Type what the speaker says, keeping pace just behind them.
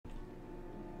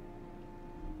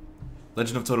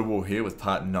Legend of Total War here with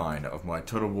part 9 of my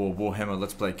Total War Warhammer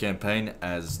Let's Play campaign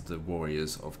as the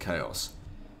Warriors of Chaos.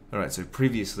 Alright, so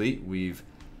previously we've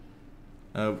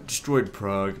destroyed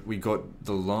Prague. We got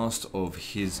the last of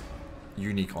his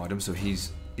unique items, so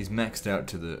he's maxed out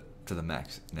to the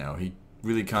max now. He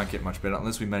really can't get much better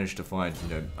unless we manage to find,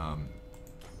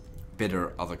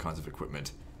 better other kinds of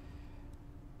equipment.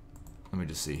 Let me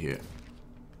just see here.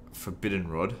 Forbidden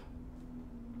Rod.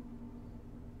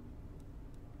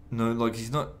 No, like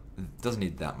he's not, doesn't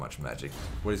need that much magic.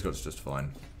 What he's got is just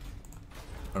fine.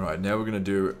 Alright, now we're going to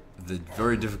do the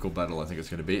very difficult battle I think it's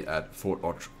going to be at Fort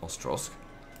Ostrosk.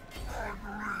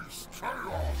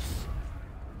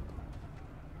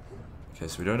 Okay,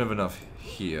 so we don't have enough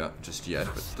here just yet,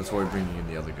 but that's why we're bringing in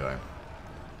the other guy.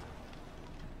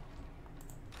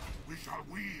 We shall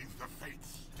weave the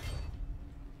fates.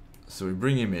 So we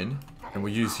bring him in, and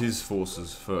we use his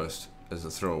forces first as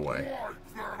a throwaway.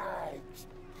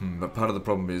 But part of the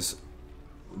problem is,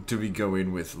 do we go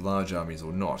in with large armies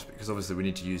or not? Because obviously we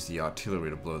need to use the artillery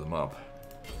to blow them up.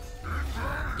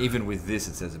 Even with this,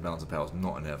 it says the balance of power is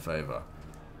not in our favour.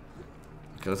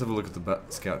 Okay, let's have a look at the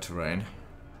scout terrain.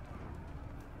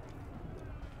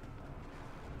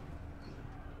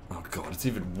 Oh god, it's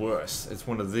even worse. It's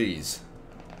one of these.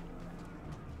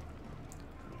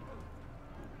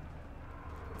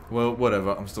 Well,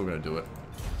 whatever. I'm still going to do it.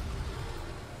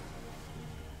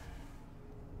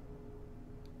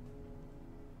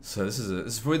 So this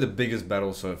is probably the biggest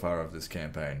battle so far of this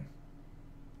campaign.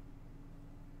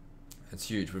 It's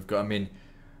huge. We've got, a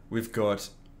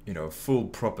full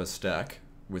proper stack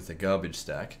with a garbage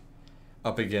stack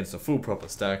up against a full proper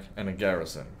stack and a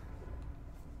garrison.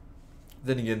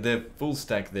 Then again, their full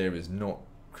stack there is not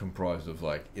comprised of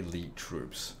like elite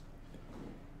troops.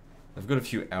 They've got a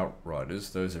few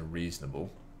outriders. Those are reasonable.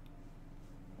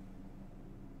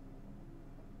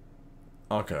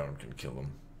 Archaon can kill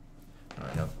them.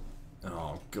 Alright, now.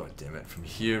 Oh, god damn it. From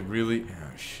here, really?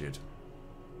 Oh, shit.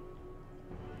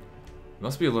 There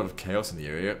must be a lot of chaos in the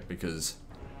area, because...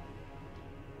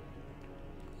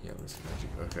 Yeah, let's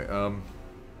magic. Okay,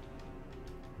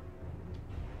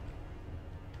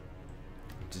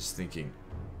 just thinking.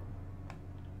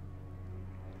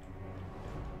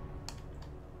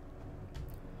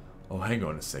 Oh, hang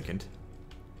on a second.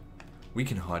 We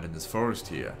can hide in this forest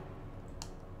here.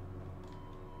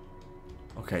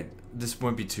 Okay, this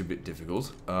won't be too bit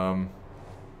difficult. Alright,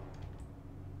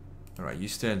 you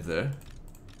stand there.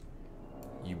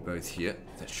 You both here.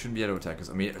 That shouldn't be able to attack us.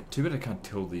 I mean, too bad I can't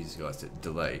tell these guys to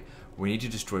delay. We need to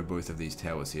destroy both of these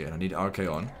towers here, and I need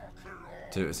Archaon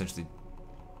to essentially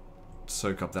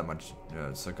soak up that much,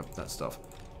 soak up that stuff.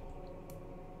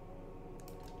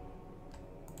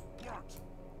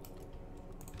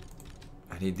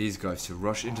 I need these guys to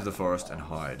rush into the forest and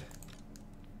hide.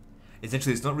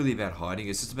 Essentially, it's not really about hiding,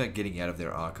 it's just about getting out of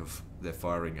their arc of their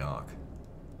firing arc.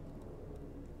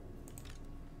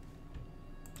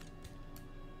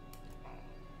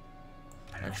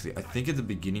 Actually, I think at the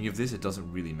beginning of this, it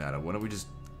doesn't really matter. Why don't we just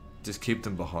keep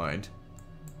them behind?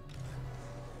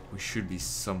 We should be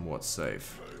somewhat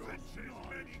safe.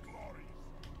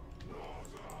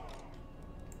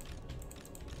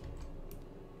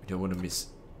 We don't want to miss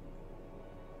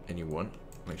anyone.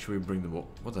 Make sure we bring them all.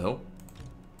 What the hell?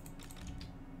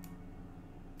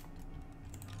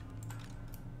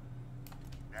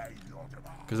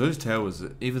 Because those towers,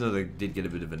 even though they did get a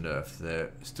bit of a nerf,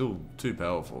 they're still too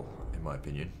powerful, in my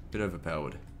opinion. A bit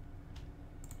overpowered.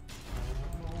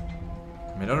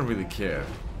 I mean, I don't really care.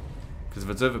 Because if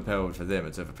it's overpowered for them,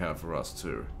 it's overpowered for us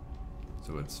too.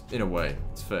 So it's, in a way,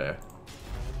 it's fair.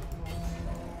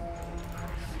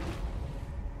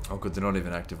 Oh good, they're not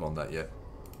even active on that yet.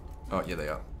 Oh, yeah they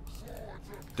are.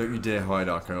 Don't you dare hide,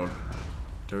 Archaon.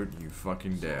 Don't you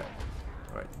fucking dare.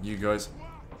 Alright, you guys,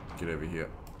 get over here.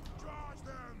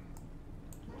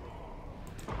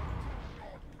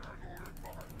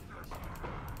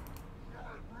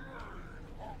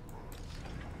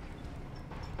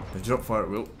 If you don't fire at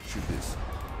will, shoot this.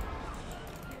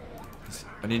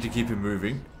 I need to keep him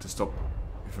moving to stop him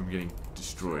from getting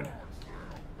destroyed.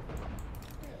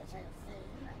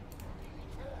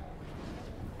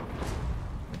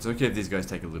 It's okay if these guys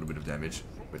take a little bit of damage,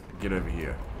 but get over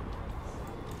here.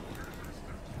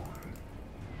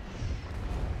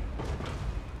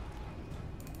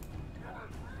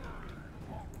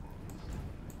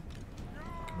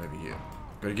 Come over here.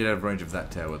 Gotta get out of range of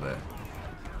that tower there.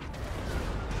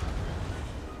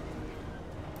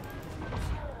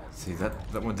 See,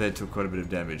 that one there took quite a bit of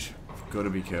damage. I've got to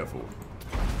be careful.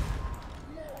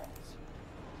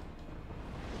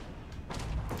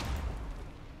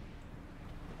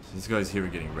 So these guys here are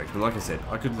getting wrecked. But like I said,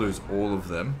 I could lose all of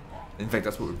them In fact,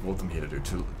 that's what we brought them here to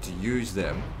do, to use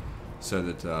them so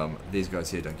that these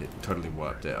guys here don't get totally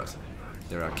wiped out.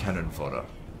 They're our cannon fodder.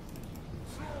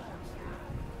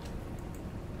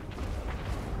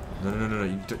 No,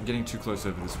 you're getting too close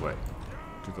over this way.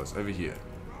 Too close, over here.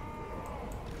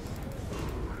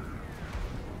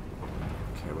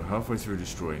 Okay, we're halfway through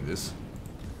destroying this.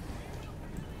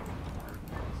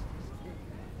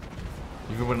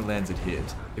 Even when it lands a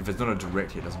hit, if it's not a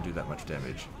direct hit, it doesn't do that much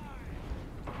damage.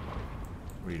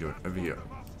 What are you doing? Over here.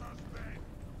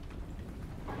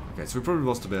 Okay, so we probably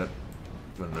lost about,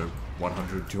 I don't know,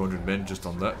 100, 200 men just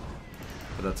on that.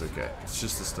 But that's okay. It's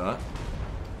just the start.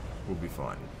 We'll be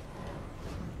fine.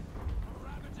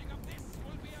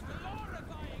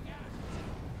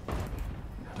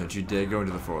 Don't you dare go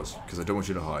into the forest, because I don't want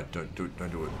you to hide. Don't do it.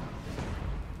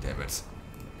 Damn it.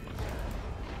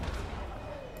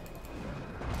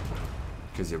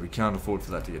 Because yeah, we can't afford for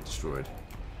that to get destroyed.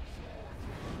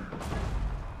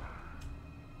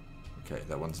 Okay,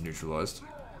 that one's neutralized.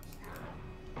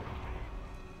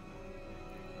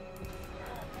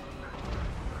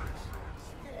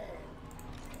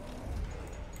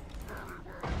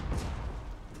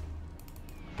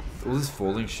 All this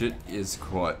falling shit is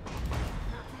quite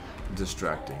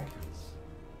distracting.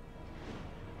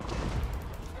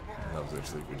 That was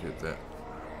actually a good hit there.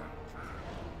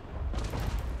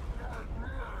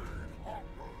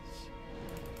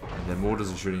 And their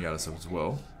mortars are shooting at us as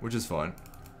well, which is fine.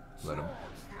 Let them.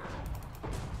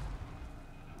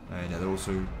 And now they're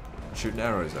also shooting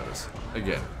arrows at us.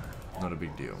 Again, not a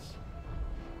big deal.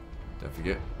 Don't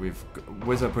forget,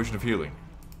 where's our potion of healing?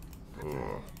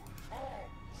 Oh.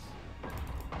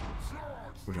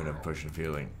 We don't have a potion of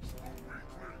healing.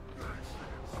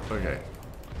 Okay.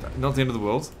 Not the end of the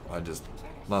world.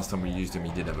 Last time we used him,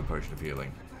 he did have a potion of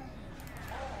healing.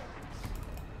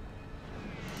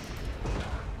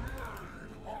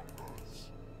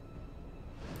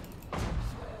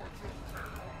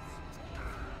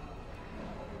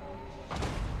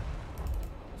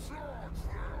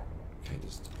 Okay,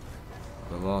 just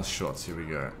the last shots, here we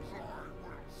go.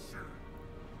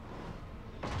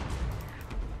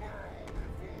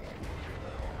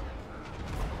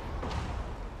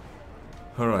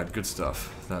 Alright, good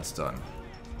stuff. That's done.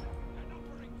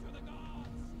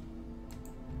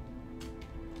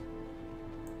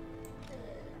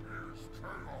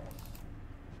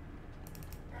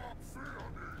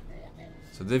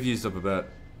 So they've used up about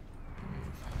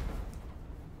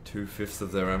 2/5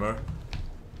 of their ammo.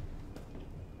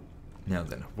 Now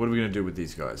then, what are we going to do with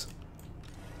these guys?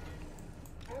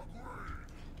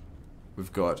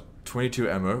 We've got 22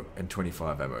 ammo and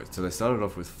 25 ammo. So they started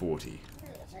off with 40.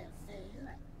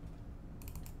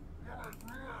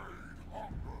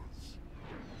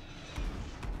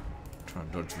 Try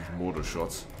and dodge these mortar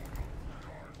shots.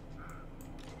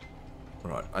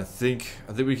 Right, I think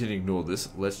we can ignore this.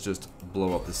 Let's just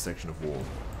blow up this section of wall.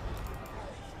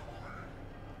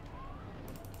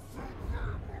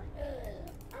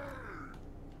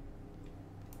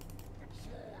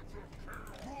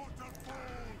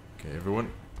 Okay,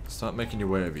 everyone, start making your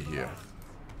way over here.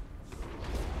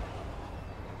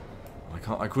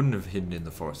 I couldn't have hidden in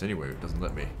the forest anyway. It doesn't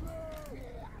let me.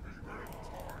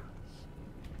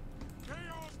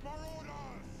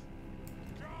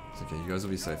 It's okay, you guys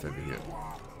will be safe over here.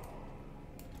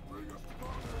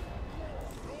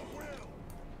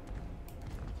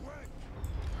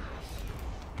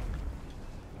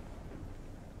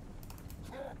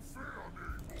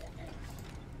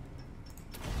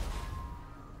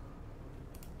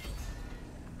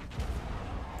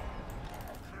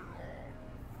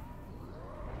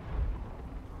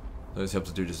 Those help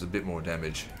to do just a bit more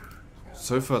damage.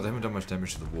 So far, they haven't done much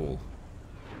damage to the wall.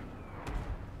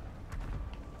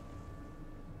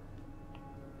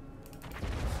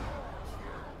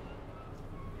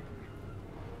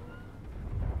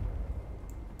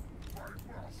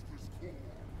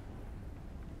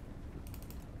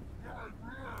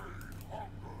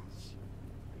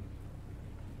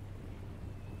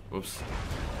 Whoops.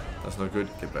 That's not good.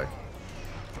 Get back.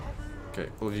 Okay,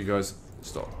 all of you guys,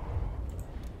 stop.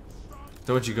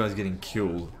 Don't want you guys getting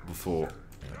killed before,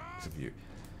 you're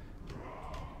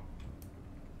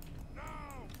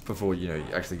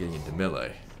actually getting into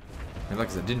melee. And like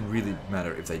I said, it didn't really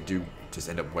matter if they do just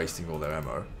end up wasting all their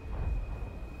ammo.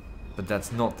 But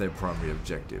that's not their primary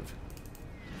objective.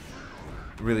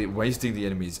 Really, wasting the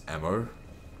enemy's ammo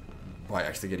by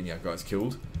actually getting our guys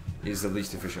killed is the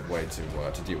least efficient way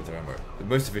to deal with their ammo. The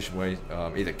most efficient way,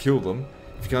 either kill them.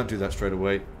 If you can't do that straight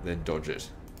away, then dodge it.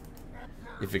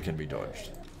 If it can be dodged.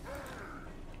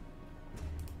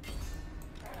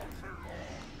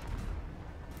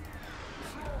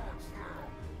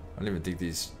 don't even think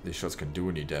these shots can do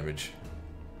any damage.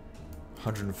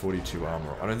 142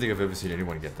 armor. I don't think I've ever seen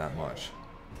anyone get that much,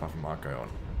 apart from Archaon.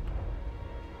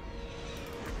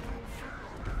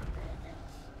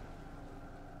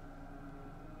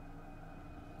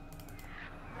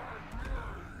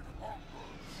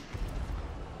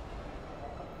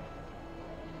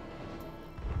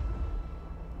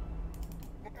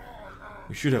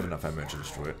 We should have enough ammo to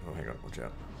destroy it. Oh, hang on, watch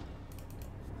out.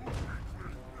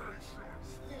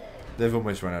 They've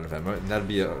almost run out of ammo, and that'd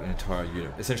be an entire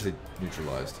unit, essentially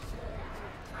neutralized.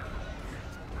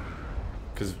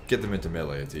 Because get them into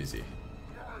melee, it's easy.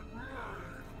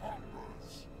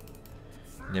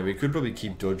 Now, we could probably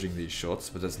keep dodging these shots,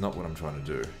 but that's not what I'm trying to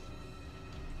do.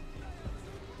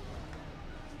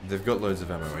 They've got loads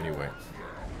of ammo anyway.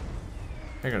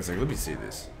 Hang on a second, let me see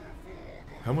this.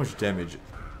 How much damage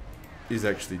is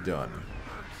actually done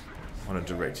on a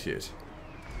direct hit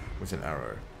with an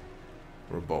arrow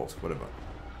or a bolt, whatever?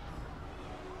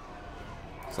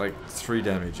 It's like 3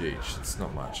 damage each. It's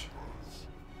not much.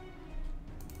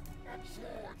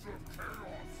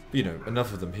 But, you know,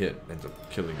 enough of them hit ends up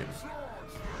killing it.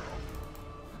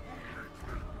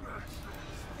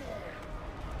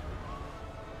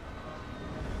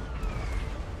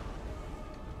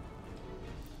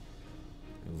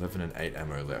 And 8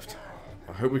 ammo left.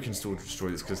 I hope we can still destroy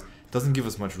this because it doesn't give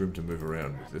us much room to move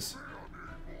around with this.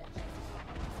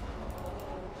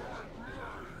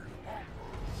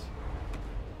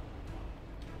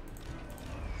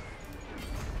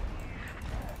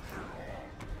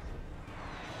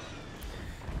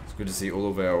 It's good to see all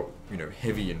of our, you know,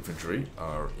 heavy infantry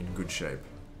are in good shape.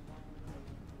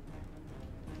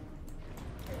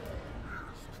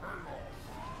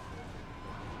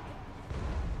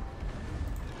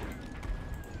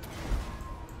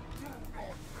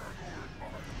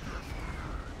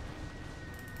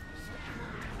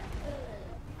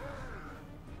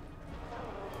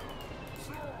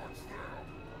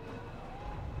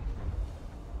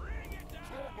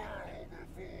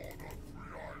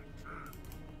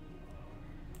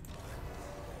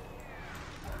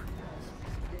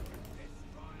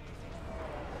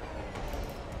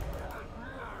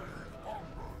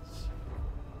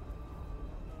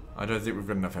 I don't think we've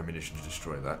got enough ammunition to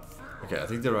destroy that. Okay, I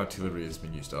think their artillery has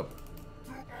been used up.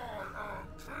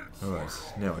 Alright,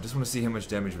 now I just want to see how much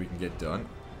damage we can get done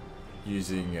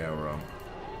using our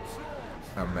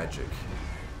magic.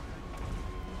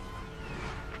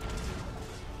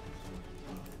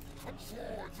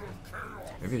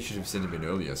 Maybe I should have sent him in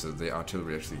earlier so that the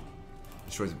artillery actually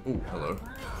destroys him. Oh, hello.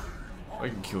 I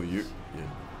can kill you,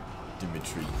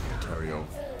 Dimitri Tariel.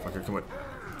 Fucker, come on.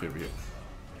 Get over here.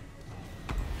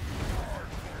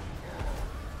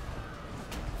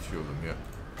 Few of them, yeah.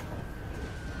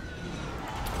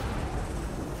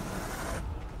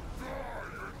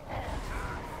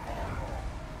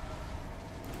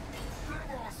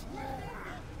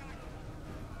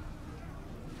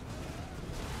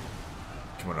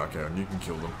 Come on, Archaon, you can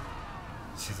kill them.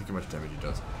 See, think how much damage he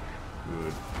does.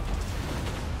 Good.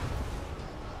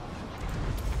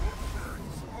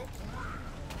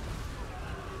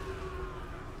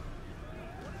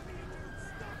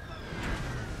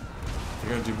 They're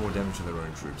going to do more damage to their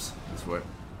own troops this way.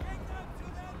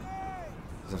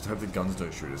 Just have to hope the guns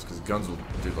don't shoot us, because guns will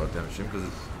do a lot of damage to him, because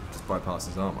it just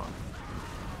bypasses armor.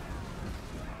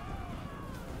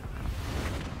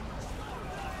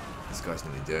 This guy's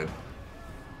nearly dead.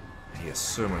 He has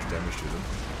so much damage to them.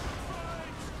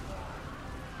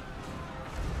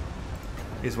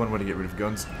 Here's one way to get rid of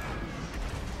guns.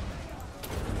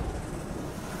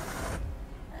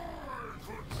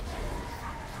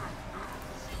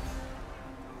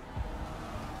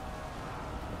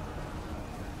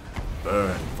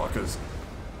 Burn, fuckers.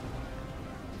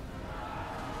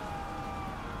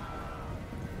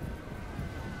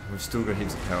 We've still got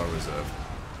heaps of power reserve.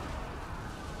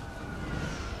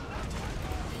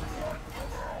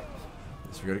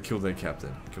 So we gotta kill their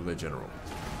captain, kill their general.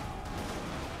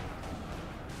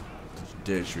 Don't you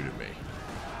dare shoot at me.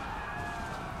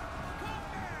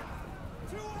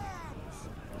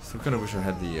 Still kinda wish I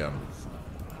had the,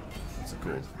 what's it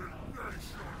called?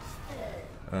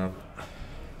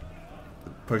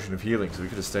 The potion of healing, so we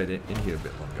could have stayed in here a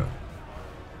bit longer.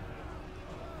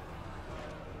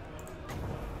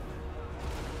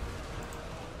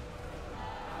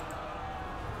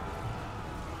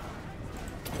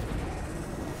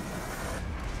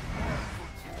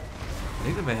 I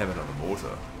think they may have another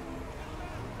mortar.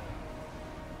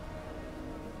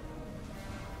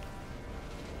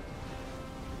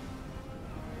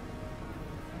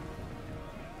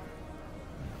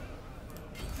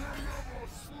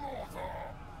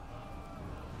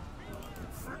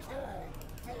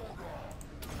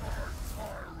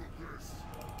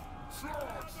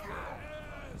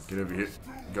 Get over here.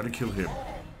 Gotta kill him.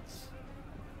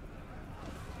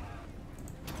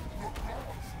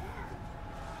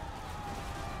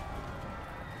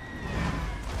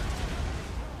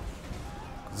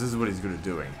 This is what he's good at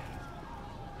doing.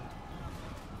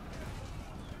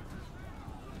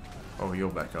 Oh,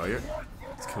 you're back, are you?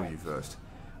 Let's kill you first.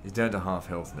 He's down to half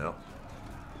health now.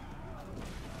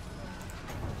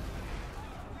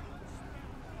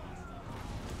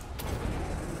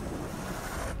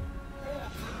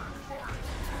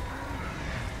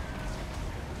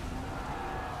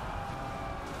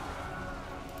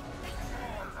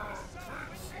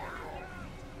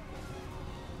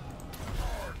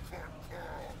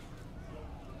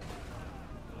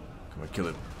 Come on, kill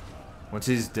him. Once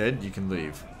he's dead, you can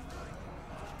leave.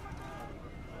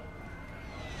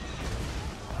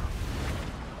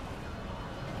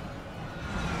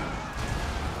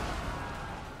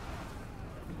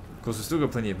 Of course, we've still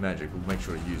got plenty of magic. We'll make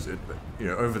sure to use it, but, you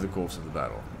know, over the course of the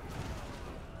battle.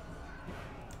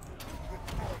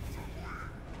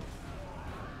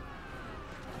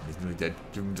 He's nearly dead.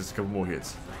 Give him just a couple more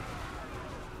hits.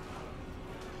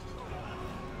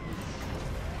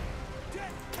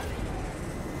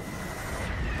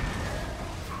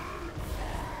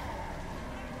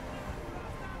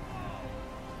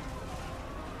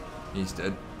 He's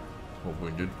dead. Or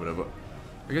wounded, whatever.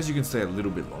 I guess you can stay a little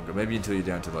bit longer, maybe until you're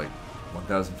down to like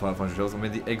 1,500 health. I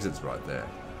mean, the exit's right there.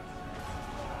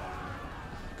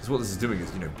 Because what this is doing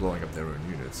is, you know, blowing up their own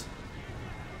units.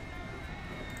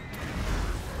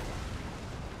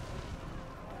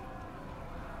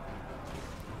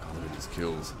 Oh, look at his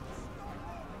kills.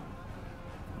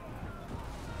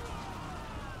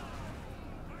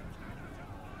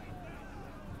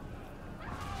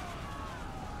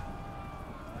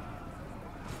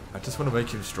 I just want to make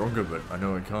him stronger, but I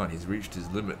know I can't. He's reached his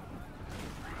limit.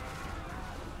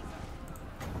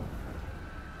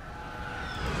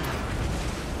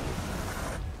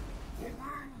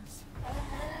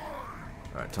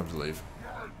 Alright, time to leave.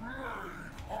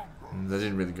 They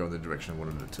didn't really go in the direction I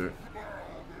wanted it to.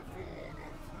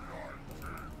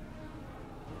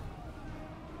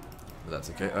 But that's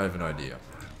okay, I have an idea.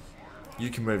 You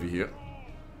come over here.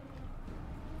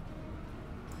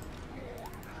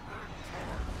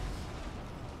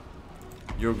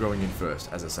 You're going in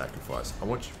first as a sacrifice.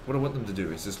 What I want them to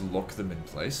do is just lock them in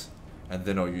place, and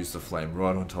then I'll use the flame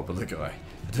right on top of the guy.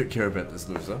 I don't care about this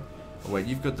loser. Oh wait,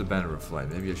 you've got the banner of flame.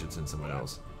 Maybe I should send someone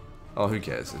else. Oh, who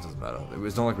cares? It doesn't matter.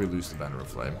 It's not like we lose the banner of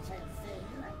flame.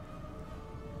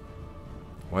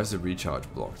 Why is the recharge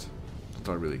blocked? Not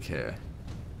that I really care.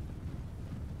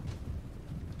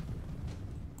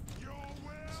 So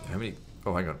how many...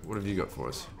 Oh, hang on. What have you got for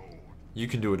us? You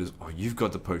can do it as... Oh, you've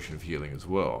got the potion of healing as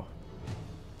well.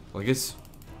 Well, I guess...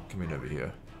 Come in over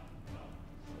here.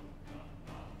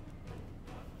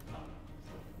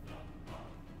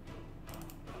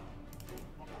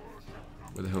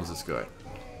 Where the hell's this guy?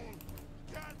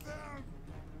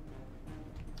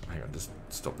 Hang on, just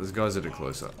stop. There's guys that are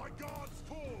closer.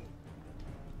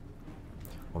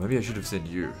 Or maybe I should have said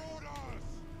you.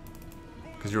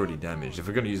 Because you're already damaged. If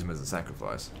we're going to use him as a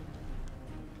sacrifice.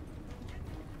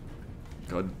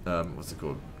 God, what's it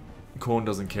called? Khorne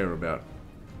doesn't care about,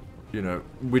 you know,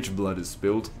 which blood is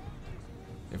spilled.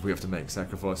 If we have to make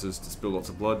sacrifices to spill lots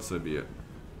of blood, so be it.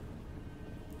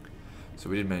 So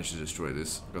we did manage to destroy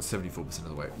this. Got 74% of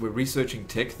the way. We're researching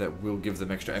tech that will give them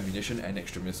extra ammunition and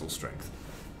extra missile strength.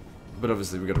 But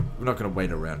obviously we're not going to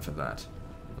wait around for that.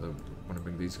 They want to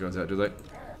bring these guys out, do they?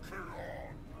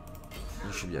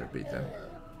 You should be able to beat them.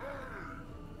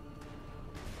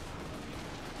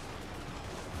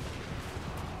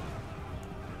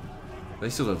 They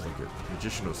still have like a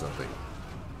magician or something.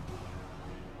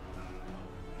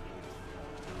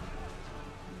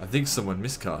 I think someone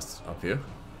miscast up here.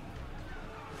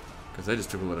 Because they just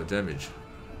took a lot of damage.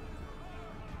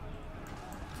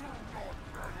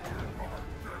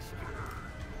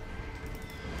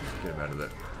 Get him out of there.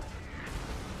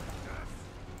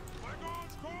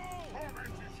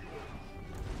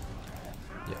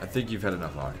 Yeah, I think you've had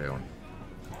enough Archaon.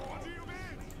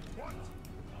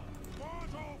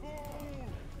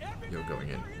 You're going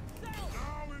in.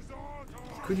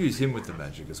 Could use him with the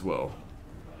magic as well.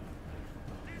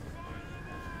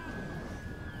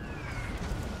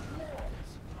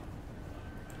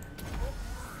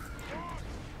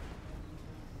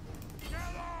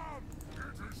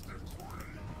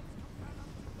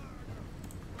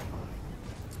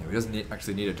 He doesn't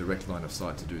actually need a direct line of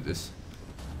sight to do this.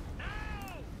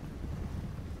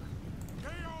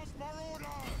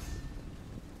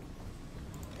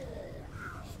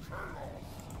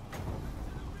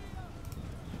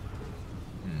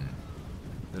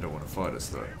 They don't want to fight us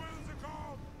though.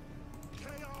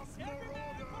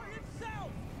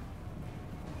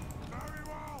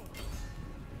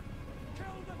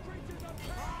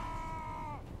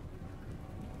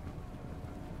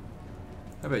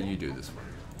 How about you do this one?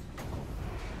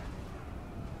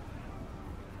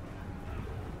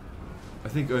 I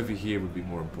think over here would be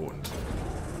more important.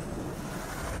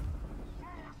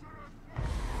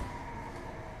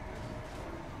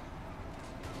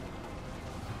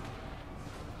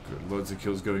 Good, loads of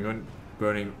kills going on.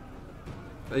 Burning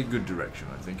a good direction,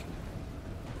 I think.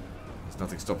 There's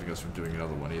nothing stopping us from doing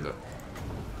another one either.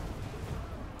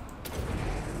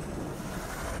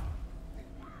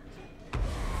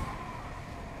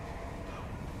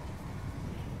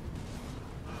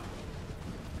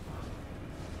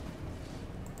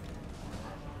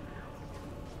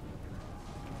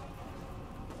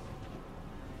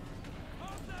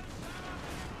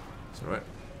 It's alright.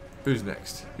 Who's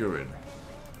next? You're in.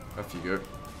 Off you go.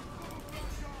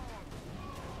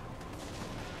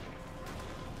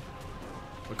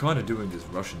 We're kind of doing this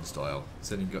Russian style,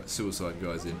 sending suicide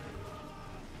guys in.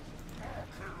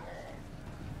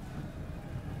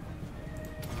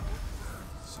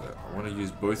 So I want to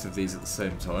use both of these at the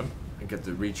same time and get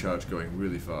the recharge going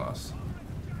really fast.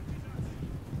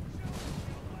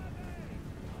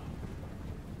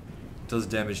 Does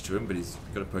damage to him, but he's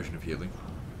got a potion of healing.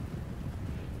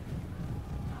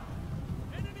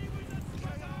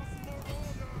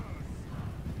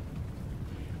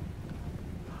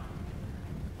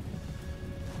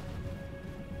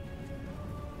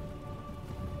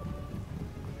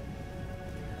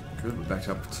 Good, we're back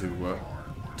up to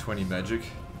 20 magic,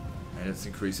 and it's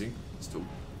increasing, still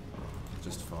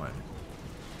just fine.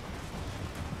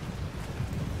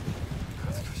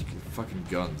 Fucking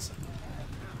guns.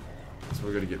 So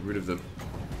we're gonna get rid of them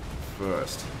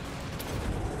first.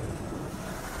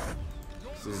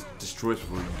 This destroys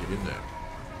before we can get in there.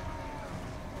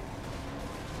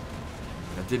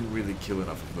 I didn't really kill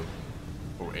enough of them,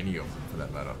 or any of them for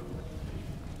that matter.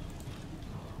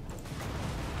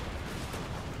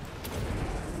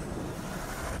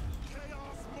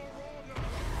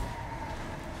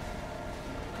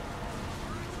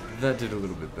 That did a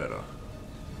little bit better.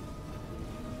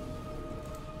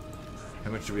 How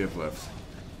much do we have left?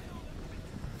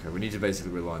 Okay, we need to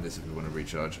basically reline this if we want to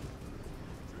recharge.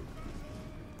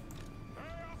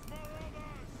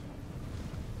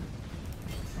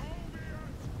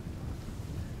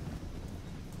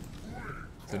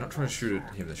 They're not trying to shoot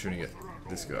at him, they're shooting at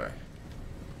this guy.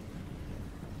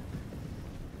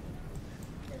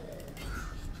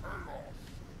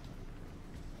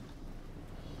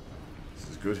 This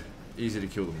is good. Easy to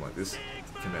kill them like this.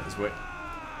 Come out this way.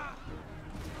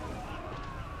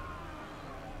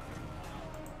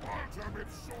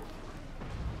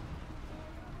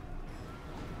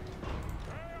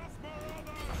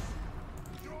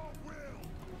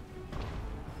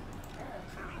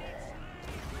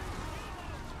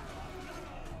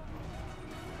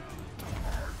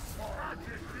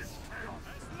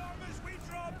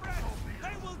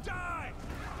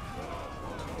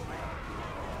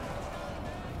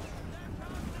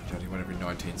 One every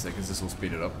 19 seconds, this will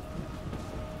speed it up.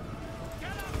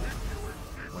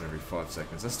 One every 5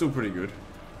 seconds. That's still pretty good.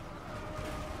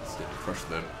 Let's get crush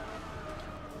them.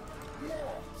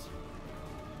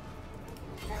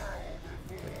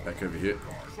 Okay, back over here.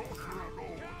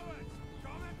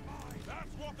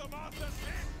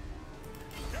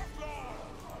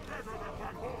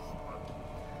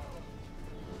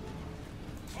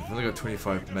 I've only got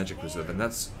 25 magic reserve, and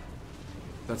that's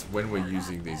when we're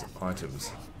using these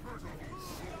items.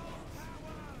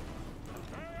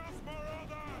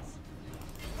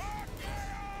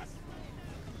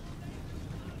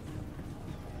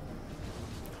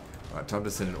 Alright, time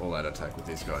to send an all-out attack with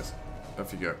these guys.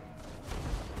 Off you go.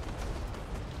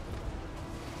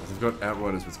 They've got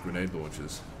outriders with grenade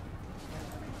launchers.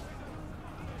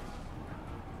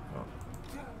 Oh.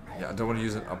 Yeah, I don't want to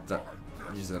use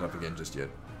that up again just yet.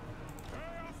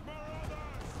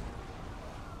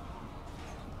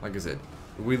 Like I said,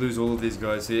 if we lose all of these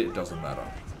guys here, it doesn't matter.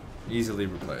 Easily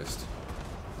replaced.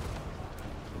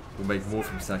 We'll make more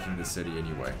from stacking this city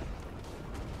anyway.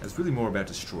 And it's really more about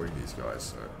destroying these guys,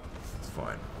 so it's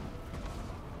fine.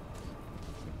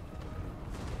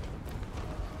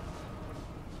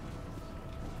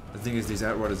 The thing is, these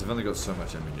outriders have only got so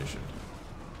much ammunition.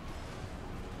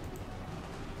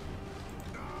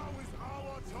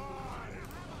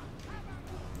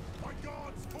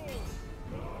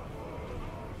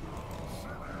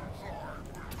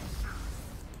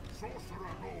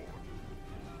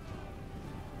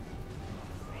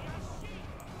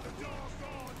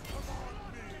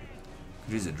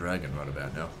 He's a dragon right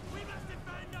about now.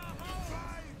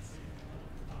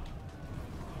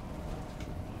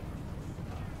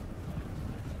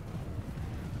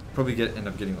 Probably end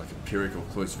up getting like a Pyrrhic or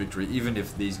close victory, even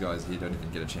if these guys here don't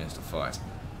even get a chance to fight.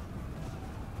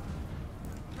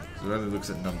 So it only looks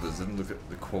at numbers, it doesn't look at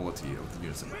the quality of the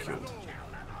units that were killed.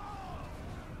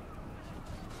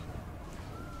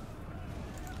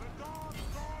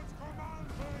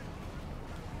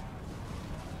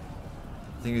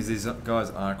 The thing is, these guys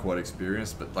are quite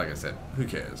experienced, but like I said, who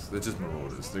cares? They're just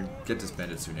marauders. They get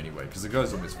disbanded soon anyway, because the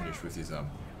guy's almost finished with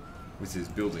his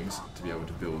buildings to be able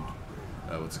to build,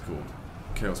 what's it called?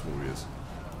 Chaos Warriors.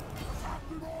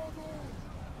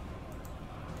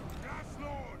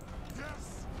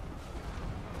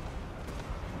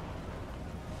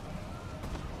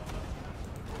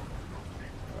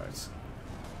 Right.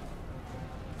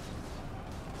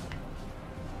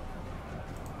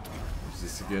 Use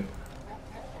this again.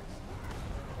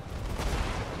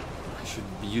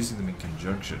 Should be using them in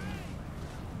conjunction.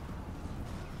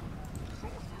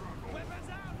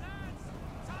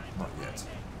 Not yet.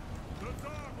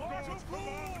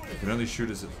 They can only shoot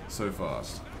us so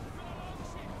fast.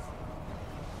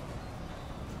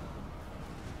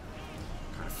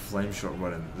 Got a flame shot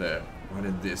right in there. Right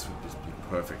in this would just be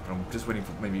perfect. But I'm just waiting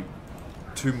for maybe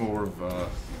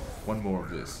one more of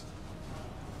this.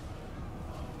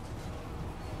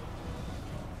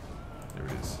 There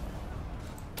it is.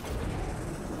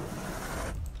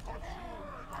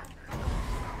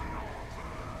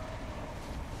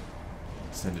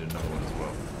 Send in another one as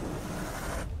well.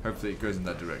 Hopefully it goes in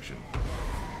that direction.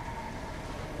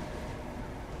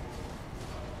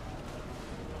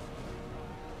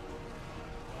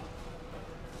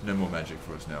 No more magic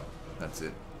for us now. That's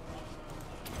it.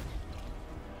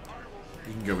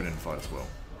 You can go in and fight as well.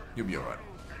 You'll be alright.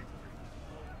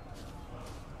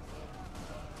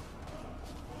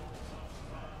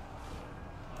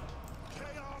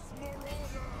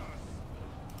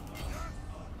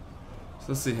 So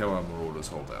let's see how our marauders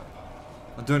hold out.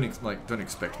 I don't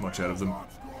expect much out of them.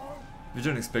 If you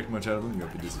don't expect much out of them, you'll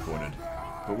be disappointed.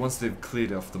 But once they've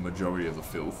cleared off the majority of the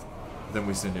filth, then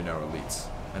we send in our elites.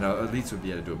 And our elites would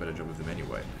be able to do a better job with them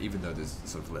anyway, even though there's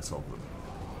sort of less of them.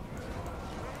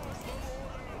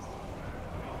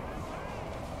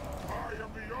 I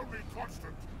am the only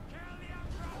constant.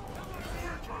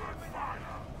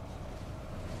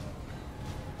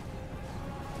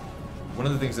 One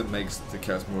of the things that makes the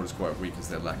Chaos Marauders quite weak is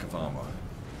their lack of armor.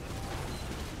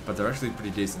 But they're actually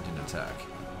pretty decent in attack.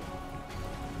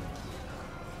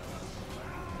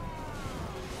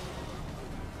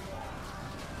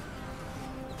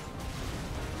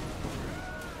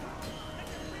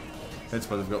 Hence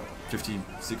why they've got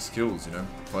 56 kills, you know,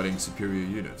 fighting superior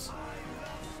units.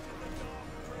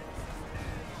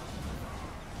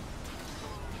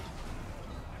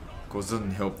 Of course, it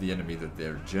doesn't help the enemy that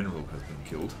their general has been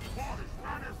killed.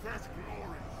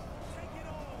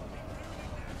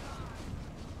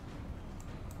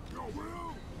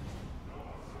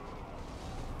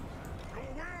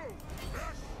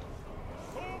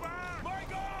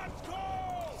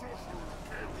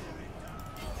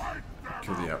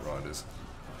 Kill the Outriders.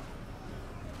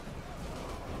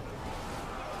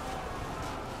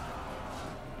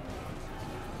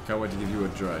 Can't wait to give you a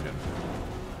dragon.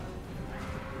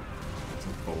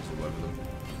 Some balls all over them.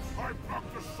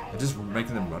 And just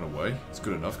making them run away is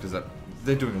good enough because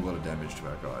they're doing a lot of damage to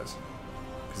our guys.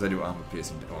 Because they do armor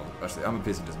piercing. Oh, actually, armor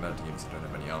piercing doesn't matter to units that don't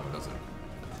have any armor, does it?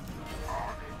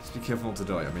 Just be careful not to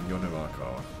die. I mean, you're no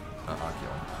Archaon.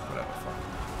 Archaon. Whatever, fuck.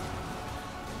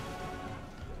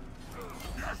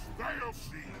 Yes, they'll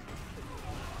see.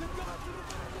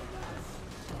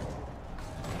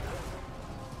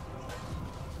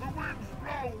 The winds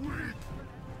blow weak.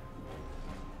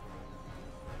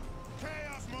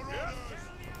 Chaos Marauders.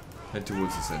 Head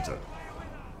towards the center.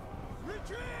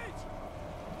 Retreat.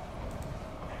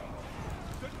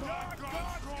 The dark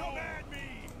gods command me.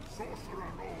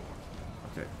 Sorcerer Lord.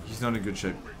 Okay, he's not in good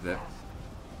shape there.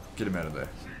 Get him out of there.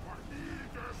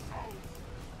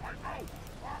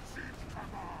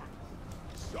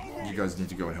 You guys need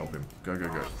to go and help him. Go, go,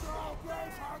 go.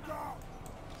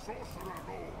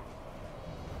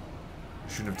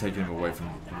 Shouldn't have taken him away from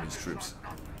his troops.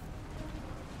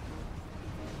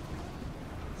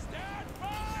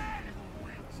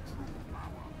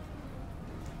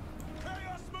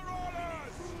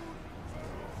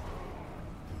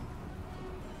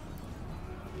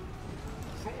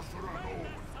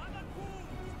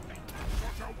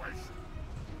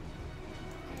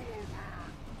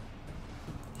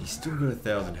 He's still got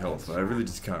 1,000 health, but I really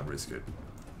just can't risk it.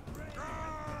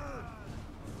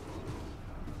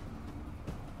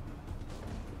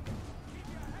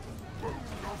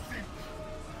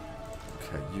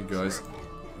 Okay, you guys,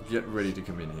 get ready to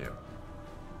come in here.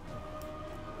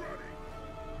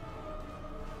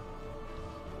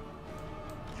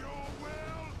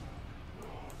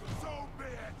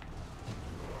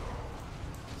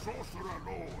 Sorcerer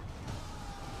Lord.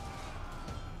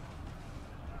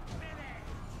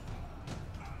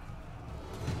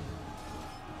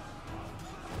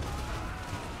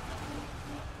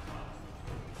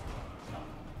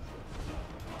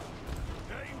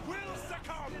 They will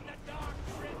succumb in the Dark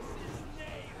Prince's name.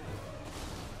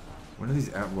 When are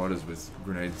these outriders with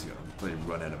grenades gonna bloody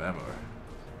run out of ammo?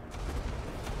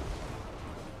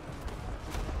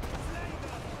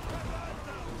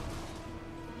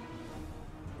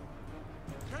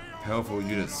 Powerful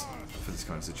units for this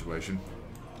kind of situation.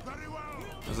 Very well.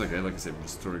 It's okay, like I said, we're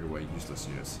just throwing away useless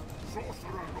units.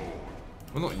 Sorcerer Lord.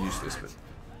 Well, not useless, but...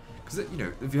 Because, you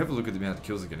know, if you have a look at the amount of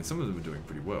kills again, some of them are doing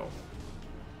pretty well.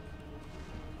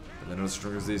 But they're not as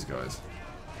strong as these guys.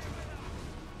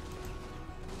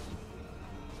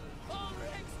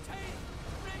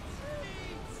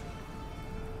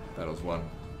 Battles won.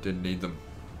 Didn't need them.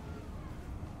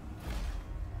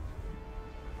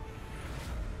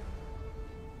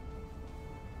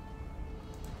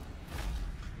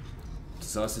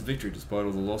 Decisive victory despite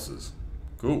all the losses.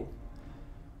 Cool.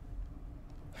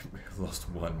 We've lost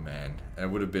one man. And it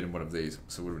would have been one of these,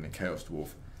 so it would have been a Chaos Dwarf.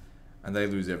 And they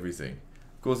lose everything.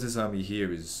 Of course, this army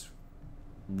here is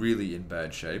really in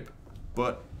bad shape,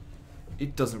 but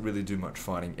it doesn't really do much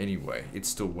fighting anyway. It's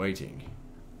still waiting.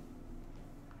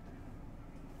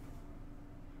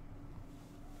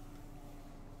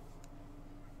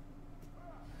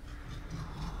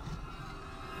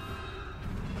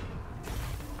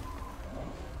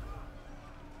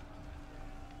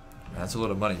 That's a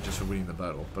lot of money just for winning the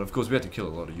battle, but of course we had to kill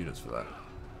a lot of units for that.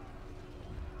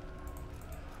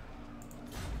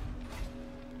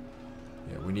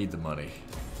 Yeah, we need the money.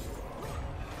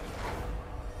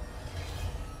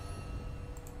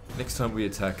 Next time we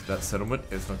attack that settlement,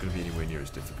 it's not going to be anywhere near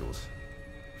as difficult.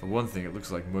 For one thing, it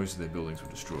looks like most of their buildings were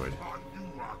destroyed.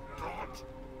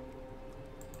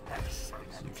 So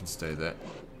you can stay there.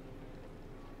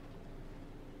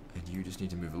 And you just need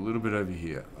to move a little bit over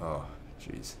here. Oh,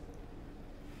 jeez.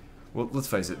 Well, let's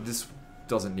face it, this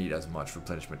doesn't need as much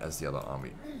replenishment as the other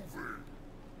army.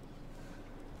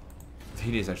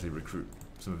 He needs to actually recruit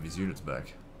some of his units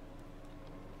back.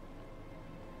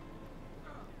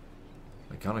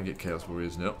 Can't I get Chaos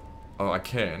Warriors now? Oh, I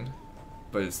can,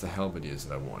 but it's the Halberdiers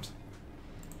that I want.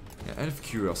 Yeah, out of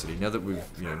curiosity, now that we've,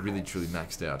 you know, really truly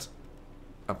maxed out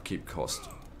upkeep cost,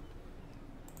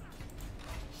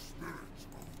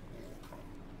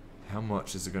 how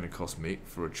much is it going to cost me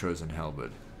for a chosen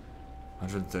halberd?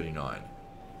 139.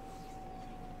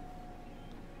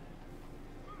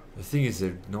 The thing is,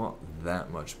 they're not that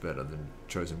much better than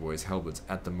chosen warriors halberds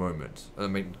at the moment. I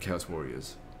mean, Chaos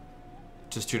Warriors.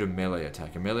 Just due to melee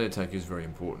attack. And melee attack is very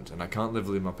important, and I can't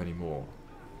level him up anymore.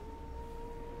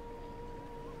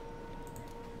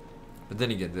 But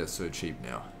then again, they're so cheap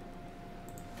now.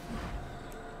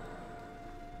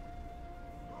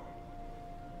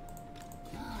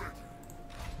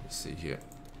 Let's see here.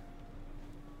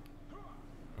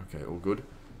 Okay, all good.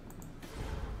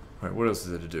 Alright, what else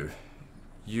is there to do?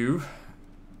 You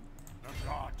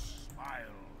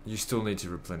still need to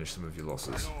replenish some of your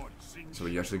losses. So are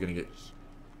you actually going to get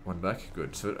one back?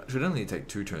 Good. So it should only take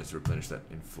 2 turns to replenish that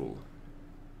in full.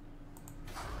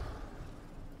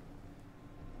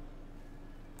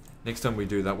 Next time we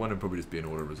do that one, it'll probably just be an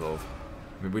auto resolve.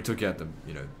 I mean, we took out the,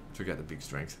 you know, took out the big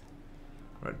strength.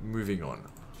 Right, moving on.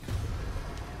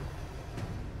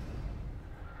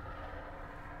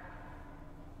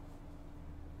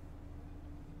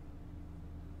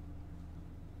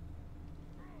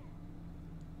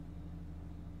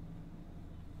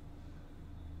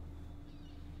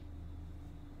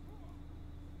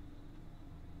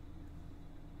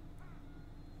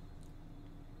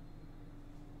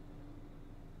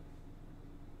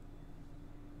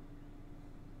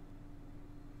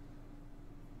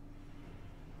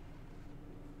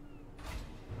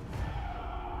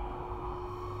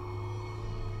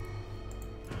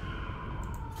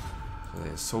 They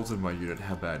assaulted my unit.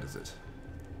 How bad is it?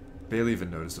 Barely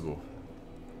even noticeable.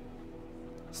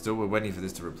 Still, we're waiting for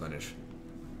this to replenish.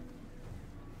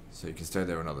 So you can stay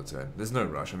there another turn. There's no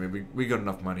rush. I mean, we got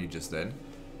enough money just then,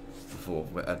 before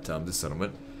we're at this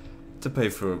settlement, to pay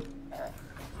for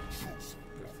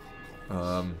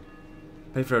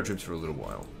our troops for a little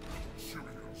while.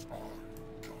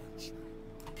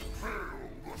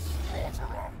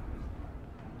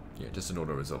 Yeah, just an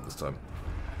auto resolve this time.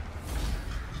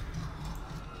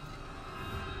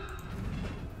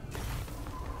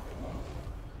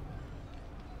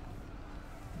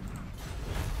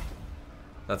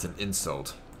 That's an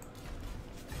insult.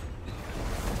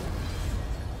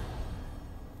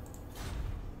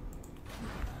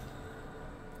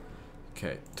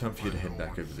 Okay, time for you to head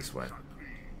back over this way.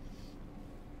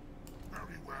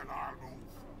 Very well, I'll move.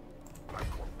 I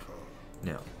concur.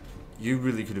 Now, you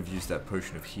really could have used that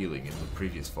potion of healing in the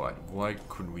previous fight. Why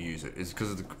couldn't we use it? Is it because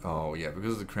of the... Oh, yeah,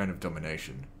 because of the Crown of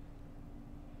Domination.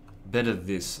 Better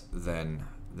this than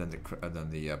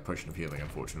the potion of healing,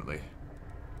 unfortunately.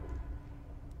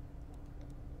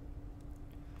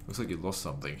 Looks like you lost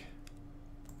something.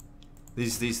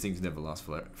 These things never last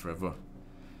forever.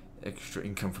 Extra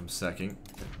income from sacking.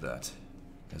 That.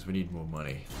 As we need more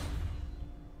money.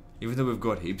 Even though we've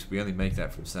got heaps, we only make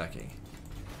that from sacking.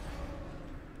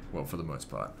 Well, for the most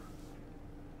part.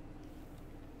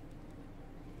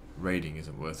 Raiding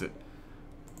isn't worth it.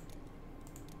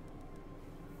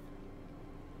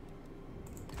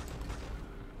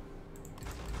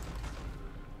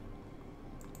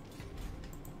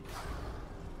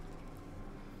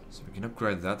 So we can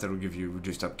upgrade that. That'll give you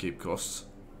reduced upkeep costs.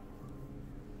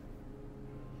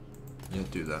 Yeah,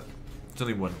 do that. It's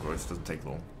only one growth, doesn't take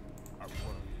long.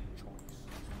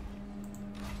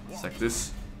 Sack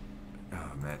this.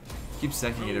 Oh man. Keep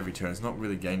sacking it every turn. It's not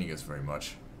really gaining us very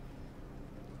much.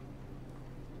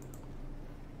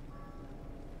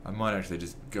 I might actually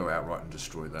just go outright and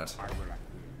destroy that.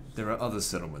 There are other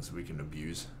settlements we can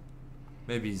abuse.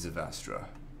 Maybe Zavastra.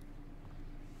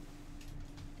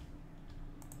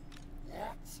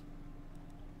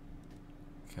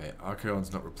 Okay,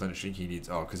 Archaon's not replenishing. He needs...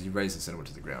 Oh, because he raised the settlement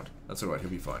to the ground. That's alright, he'll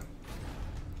be fine.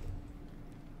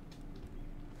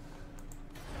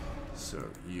 So,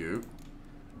 you...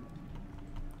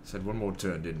 Said one more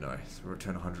turn, didn't I? So we're at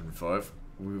turn 105.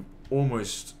 We've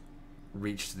almost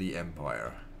reached the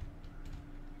Empire.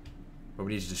 But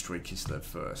we need to destroy Kislev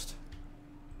first.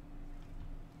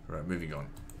 Alright, moving on.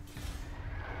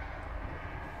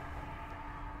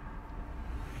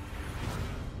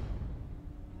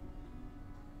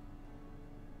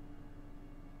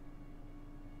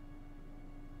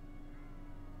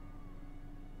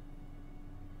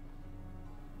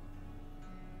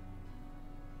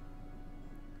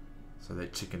 So they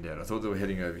chickened out. I thought they were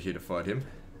heading over here to fight him,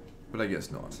 but I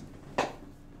guess not.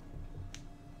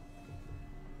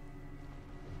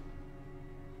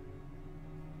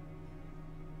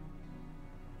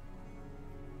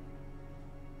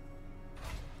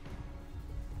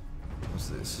 What's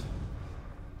this?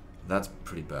 That's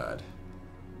pretty bad.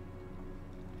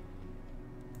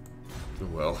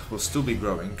 Well, we'll still be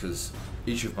growing because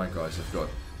each of my guys have got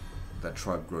that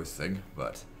tribe growth thing,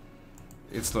 but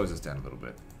it slows us down a little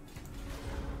bit.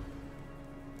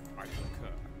 I concur.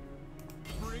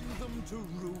 Bring them to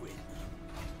ruin.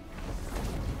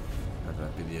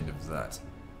 That'd be the end of that.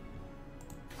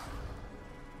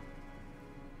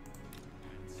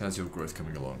 How's your growth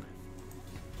coming along?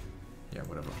 Yeah,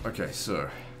 whatever. Okay, so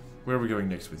where are we going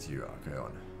next with you,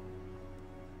 Archaon?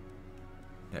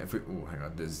 Now, if we... Oh, hang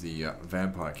on. There's the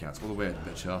vampire counts all the way at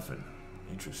Bechafen.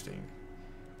 Interesting.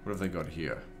 What have they got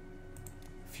here?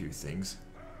 A few things.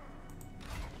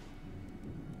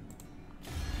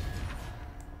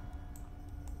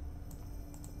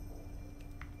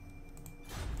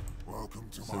 Welcome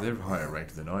to So my they're higher realm.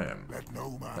 ranked than I am. Let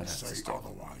no That man has to say stop.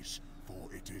 otherwise, for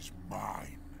it is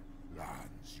mine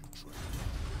lands you tread.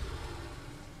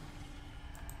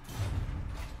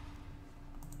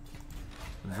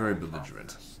 Very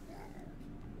belligerent.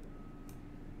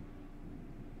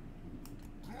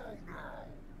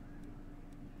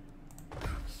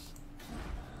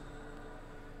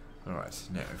 Alright,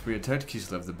 now if we attacked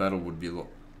Kislev, the battle would be a lot...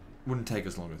 wouldn't take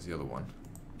as long as the other one.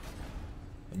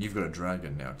 And you've got a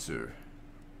dragon now too.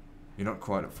 You're not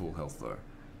quite at full health though.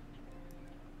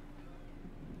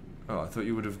 Oh, I thought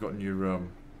you would have gotten your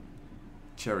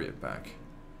chariot back.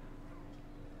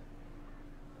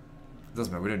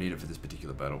 Doesn't matter, we don't need it for this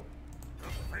particular battle.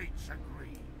 The fates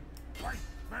agree. Wipe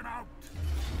them out.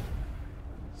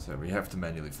 So we have to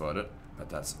manually fight it, but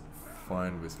that's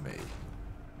fine with me.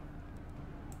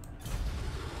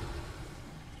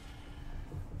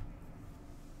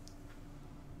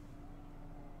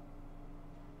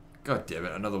 God damn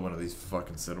it, another one of these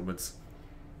fucking settlements.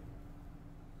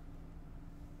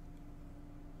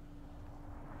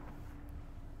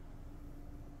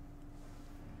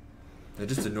 They're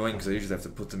just annoying because I usually have to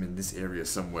put them in this area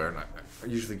somewhere, and I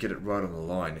usually get it right on the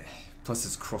line. Plus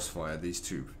it's crossfire, these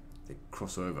two. They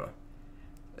cross over.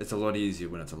 It's a lot easier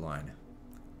when it's a line.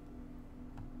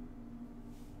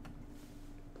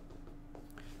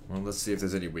 Well, let's see if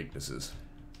there's any weaknesses.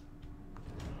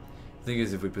 Thing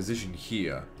is, if we position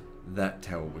here, that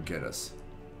tower will get us.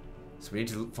 So we need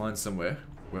to find somewhere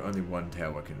where only one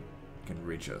tower can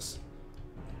reach us.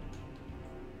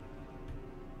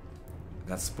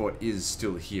 That spot is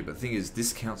still here, but the thing is,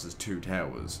 this counts as 2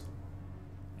 towers.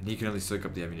 And he can only soak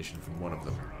up the ammunition from one of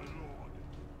them.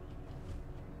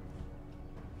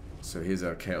 So here's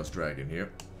our Chaos Dragon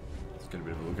here. Let's get a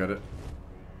bit of a look at it.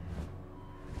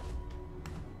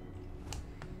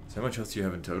 So how much health do you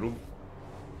have in total?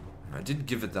 I didn't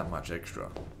give it that much extra.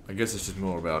 I guess it's just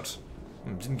more about...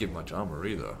 didn't give much armor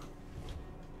either.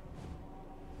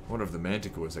 I wonder if the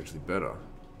Manticore is actually better.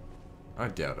 I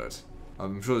doubt it.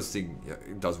 I'm sure this thing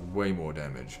it does way more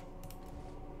damage.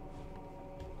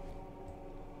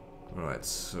 Alright,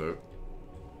 so...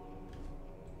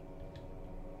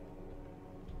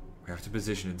 we have to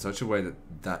position in such a way that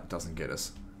that doesn't get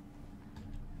us.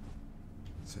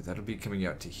 So that'll be coming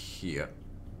out to here.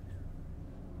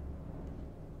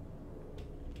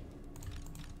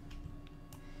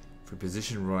 If we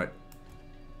position right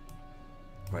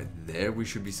there, we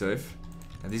should be safe.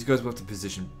 And these guys will have to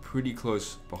position pretty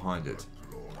close behind it,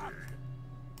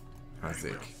 I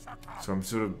think. So I'm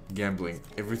sort of gambling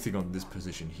everything on this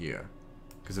position here.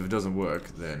 Because if it doesn't work,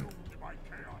 then...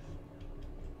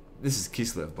 this is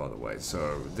Kislev, by the way,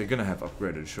 so they're going to have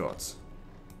upgraded shots.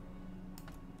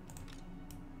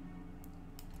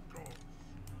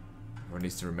 Everyone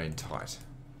needs to remain tight.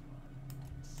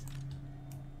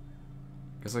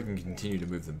 Guess I can continue to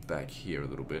move them back here a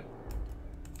little bit.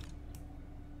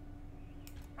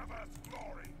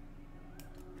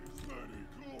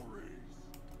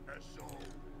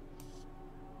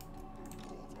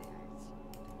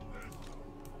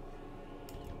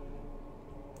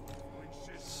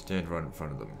 Stand right in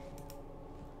front of them.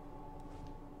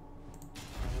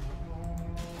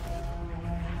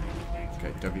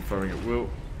 Okay, don't be firing at will,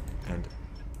 and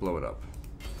blow it up.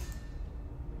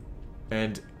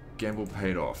 And gamble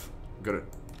paid off. Got it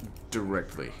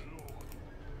directly.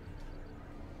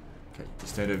 Okay, you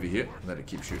stand over here and let it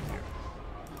keep shooting you.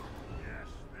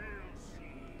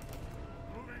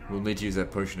 We'll need to use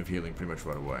that potion of healing pretty much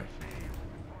right away.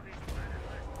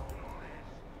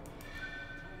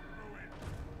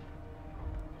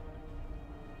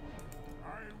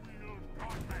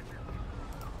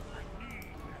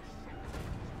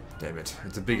 Damn it,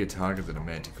 it's a bigger target than a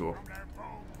Manticore.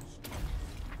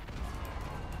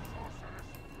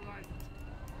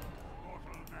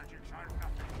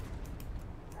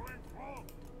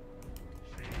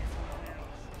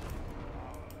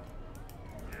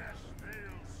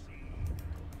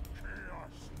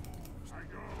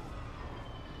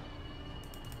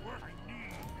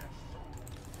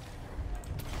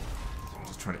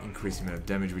 Just trying to increase the amount of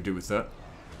damage we do with that.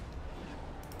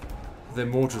 Their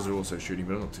mortars are also shooting,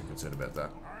 but I'm not too concerned about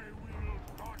that.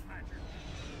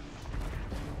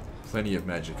 Plenty of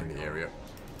magic in the area.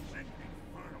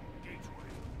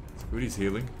 Goody's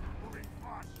healing.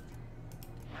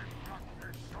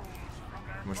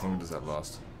 How much longer does that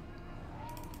last?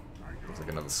 Looks like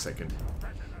another second.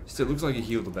 Still, it looks like he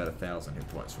healed about 1,000 hit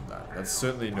points from that. That's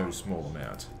certainly no small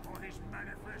amount.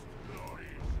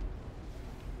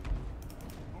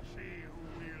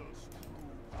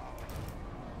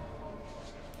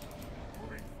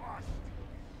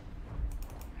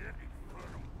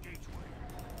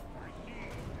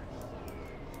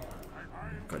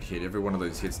 Got hit. Every one of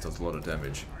those hits does a lot of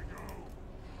damage.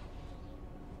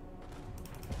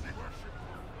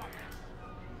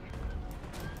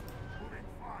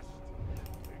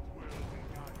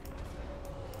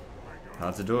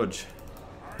 Hard to dodge.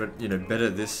 But, you know, better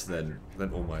this than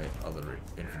all my other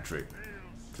infantry.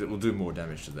 Because it will do more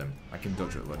damage to them. I can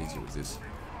dodge it a lot easier with this.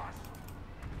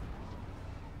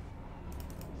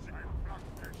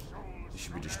 It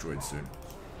should be destroyed soon.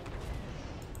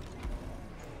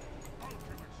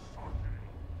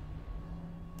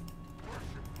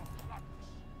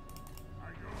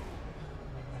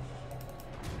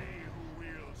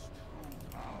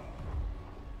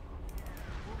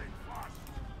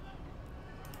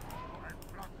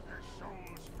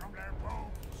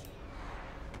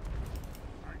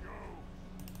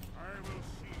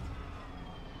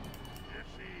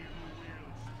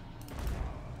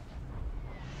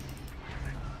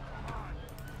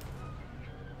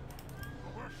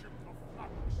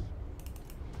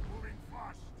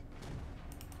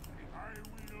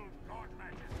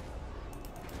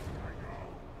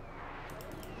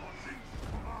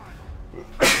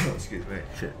 Excuse me.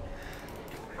 Shit.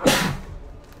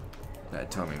 Bad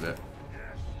timing there.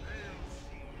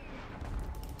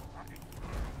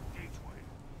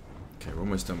 Okay, we're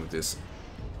almost done with this.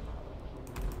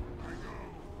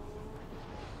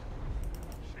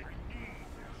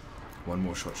 One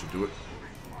more shot should do it.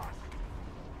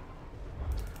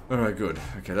 Alright, good.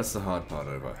 Okay, that's the hard part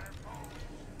over.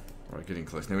 Alright, getting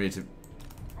close. Now we need to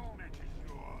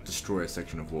destroy a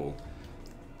section of wall.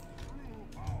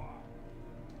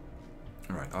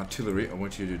 Alright, artillery, I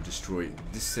want you to destroy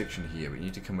this section here, but you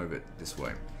need to come over this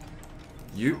way.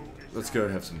 You, let's go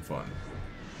have some fun.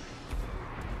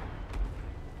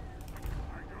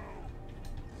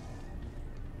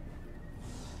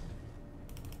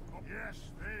 Yes,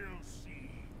 they'll see.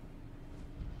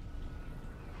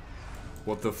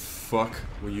 What the fuck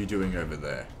were you doing over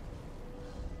there?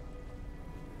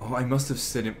 Oh, I must have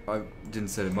set him... I didn't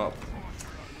set him up.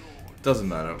 Doesn't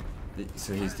matter.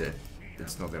 So he's dead.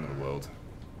 It's not the end of the world.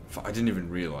 I didn't even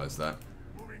realize that.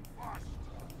 Moving fast.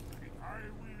 I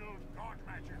wield God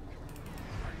magic.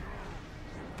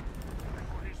 I go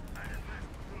for his manifest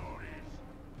glories.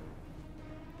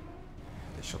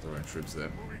 They shot their own troops there.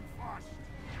 Moving fast.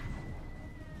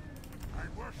 I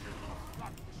worship the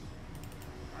flux.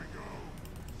 I go.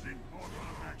 Sing mortal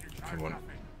magic. Come on.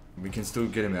 We can still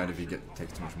get him out if he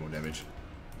takes too much more damage.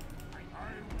 I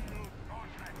wield God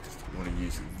magic. Just want to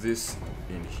use this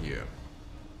in here.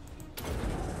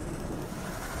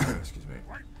 Excuse me.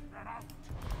 Wipe them out.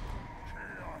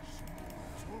 Chaos.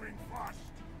 Moving fast.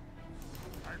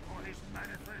 I for his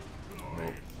manifest Well,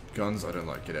 glories. guns, I don't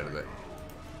like. Get out of there.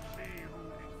 See who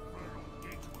infernal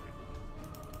gateway.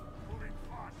 Moving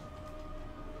fast.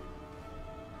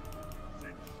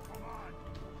 Six command.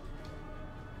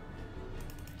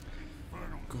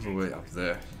 Infernal Got all the way up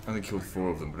there. Only killed 4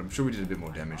 of them, but I'm sure we did a bit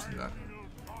more damage than that. wield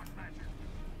God magic.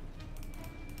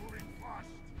 Moving fast.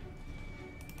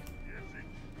 Yes, six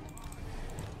command.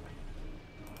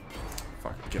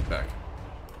 Fuck it, get back.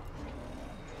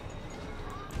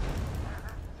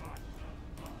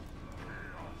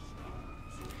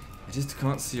 I just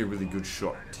can't see a really good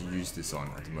shot to use this on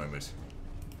at the moment.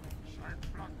 I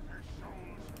pluck their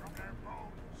souls from their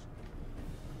bones.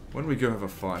 Why don't we go have a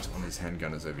fight on these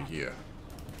handgunners over here?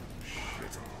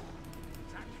 Shit.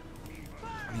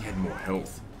 And he had more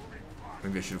health.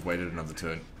 Maybe I should have waited another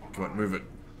turn. Come on, move it.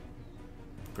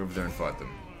 Go over there and fight them.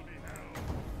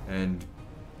 And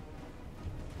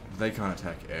they can't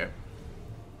attack air.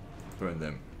 Burn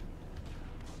them.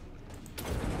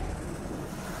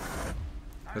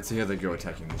 Let's see how they go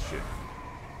attacking this shit.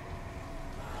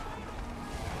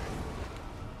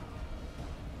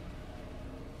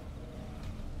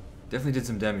 Definitely did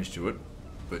some damage to it,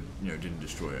 but, you know, didn't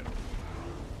destroy it.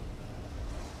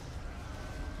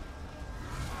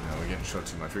 No, we're getting shot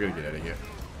too much. We gotta get out of here.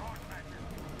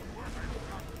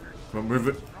 Come on, move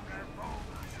it.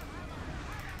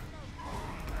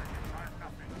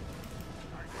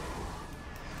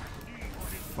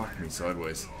 Fuck me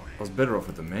sideways. I was better off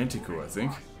with the Manticore, I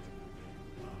think. I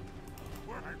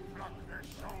pluck their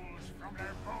souls from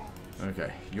their bones.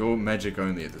 Okay, you're magic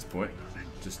only at this point.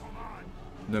 Just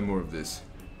no more of this.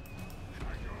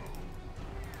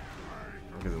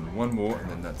 I'll give them one more and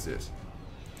then that's it.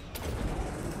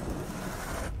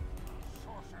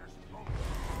 Sorcerer's bones.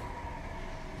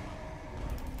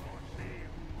 For thee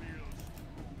who wields.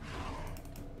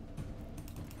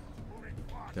 Moving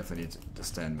fast. Definitely need to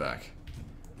stand back.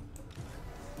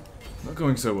 Not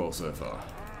going so well so far.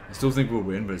 I still think we'll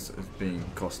win, but it's being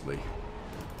costly.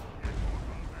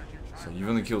 So you've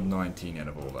only killed 19 out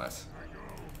of all that.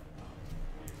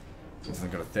 It's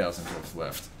only got 1,000 troops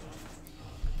left.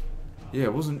 Yeah,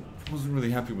 wasn't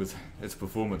really happy with its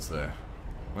performance there.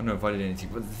 I don't know if I did anything,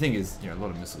 but the thing is, you know, a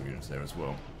lot of missile units there as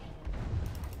well.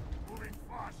 Moving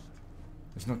fast.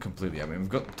 It's not completely. I mean, we've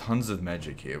got tons of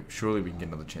magic here. Surely we can get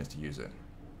another chance to use it.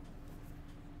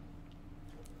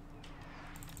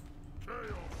 Chaos.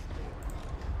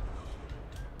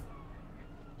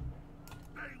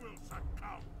 They will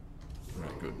succumb.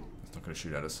 Right, good. It's not going to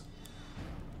shoot at us.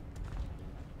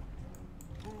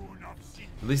 Boon of sin.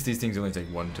 At least these things only take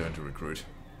 1 turn to recruit.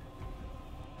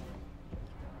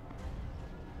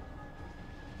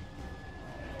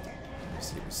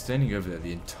 See, I was standing over there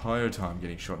the entire time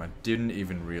getting shot and I didn't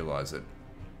even realize it.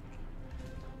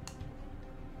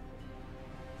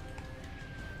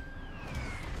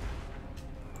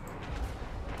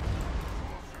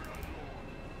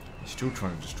 He's still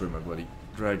trying to destroy my bloody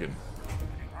dragon.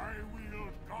 I wield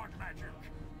God magic.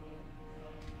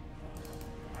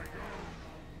 I go.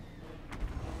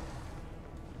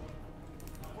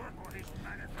 Work for his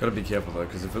manifest. Gotta be careful though,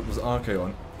 because if it was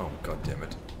Archaon... Oh, god damn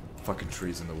it. Fucking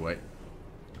trees in the way.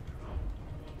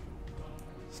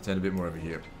 Stand a bit more over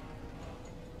here.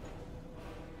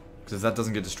 Because if that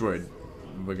doesn't get destroyed,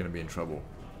 we're gonna be in trouble.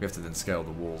 We have to then scale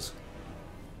the walls.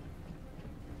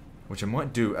 Which I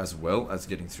might do as well as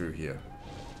getting through here.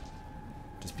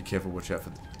 Just be careful, watch out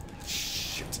for...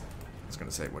 Shit. I was gonna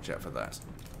say, watch out for that.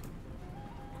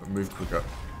 But move quicker.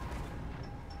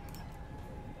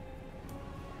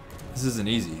 This isn't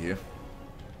easy here.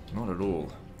 Not at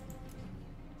all.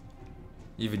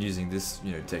 Even using this,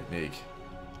 you know, technique,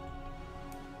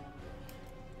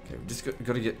 Okay, we just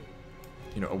got to get,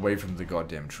 you know, away from the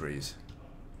goddamn trees.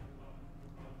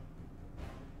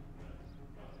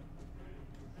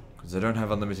 Because they don't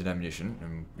have unlimited ammunition,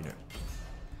 and, you know,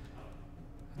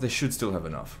 they should still have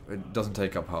enough. It doesn't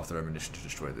take up half their ammunition to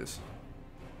destroy this.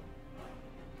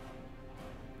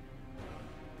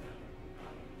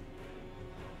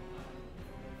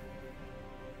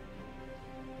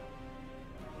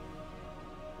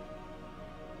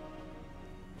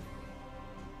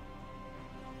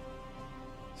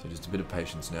 So just a bit of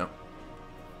patience now.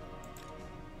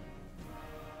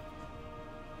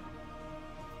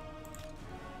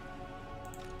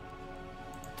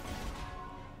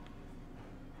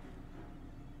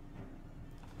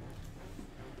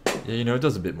 Yeah, you know, it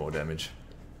does a bit more damage.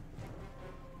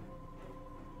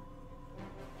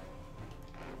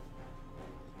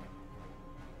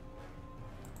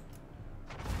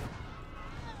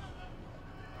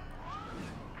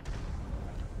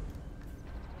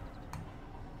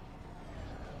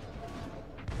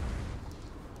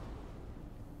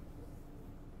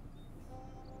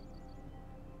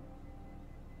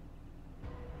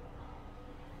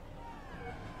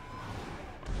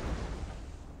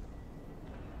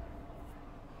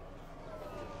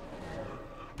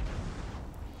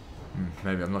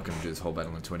 Maybe I'm not going to do this whole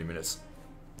battle in 20 minutes.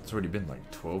 It's already been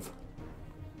like 12.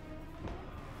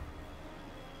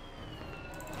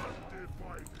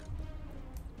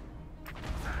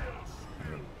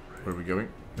 Where are we going?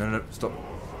 No, no, no, stop.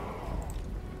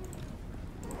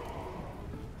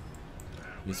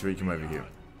 You three come over here.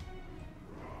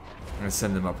 I'm going to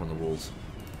send them up on the walls.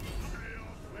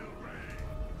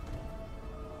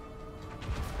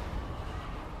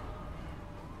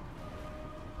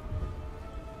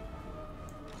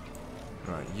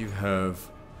 Right, you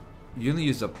only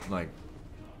used up like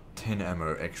 10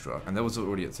 ammo extra, and that was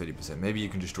already at 30%. Maybe you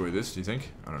can destroy this, do you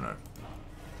think? I don't know.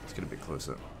 Let's get a bit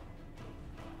closer.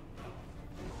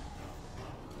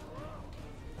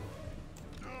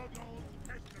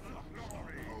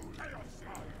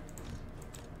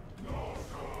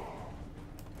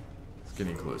 It's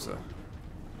getting closer.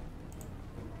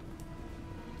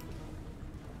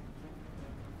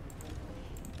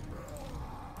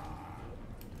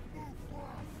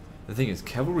 The thing is,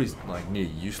 cavalry's like near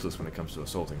useless when it comes to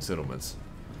assaulting settlements.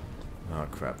 Oh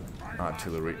crap.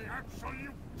 Artillery.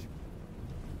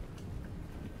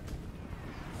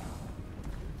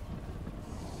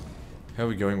 How are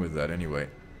we going with that anyway?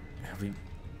 We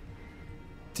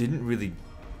didn't really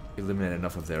eliminate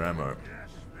enough of their ammo.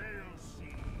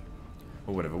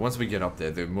 Or whatever. Once we get up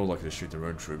there, they're more likely to shoot their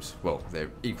own troops. Well,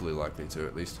 they're equally likely to,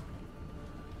 at least.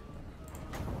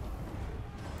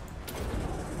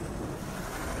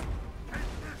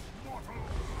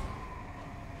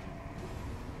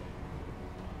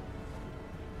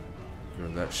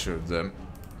 That showed them.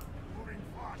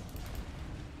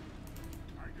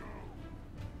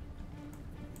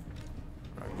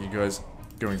 Right, you guys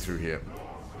going through here.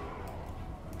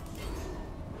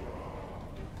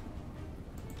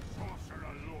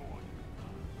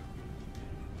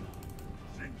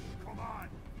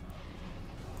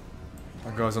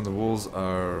 Our guys on the walls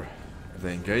are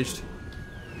they engaged?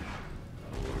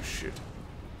 Oh shit.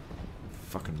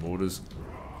 Fucking mortars.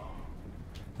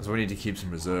 That's why we need to keep some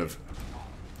reserve.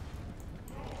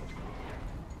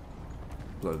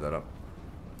 Blow that up.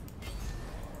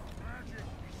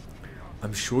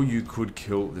 I'm sure you could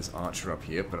kill this archer up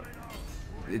here, but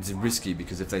it's risky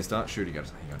because if they start shooting at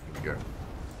us, hang on, here we go.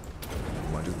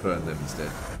 I might just burn them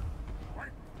instead.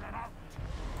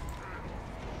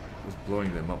 Just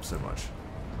blowing them up so much.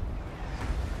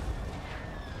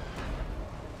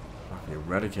 He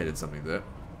eradicated something there.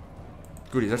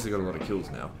 Good, he's actually got a lot of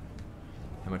kills now.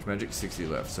 How much magic? 60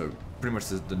 left, so pretty much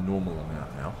the normal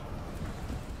amount now.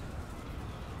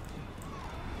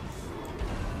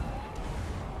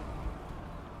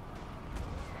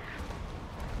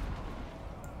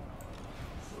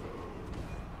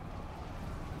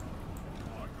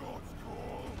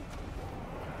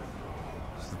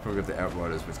 Probably got the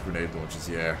Outriders with grenade launchers,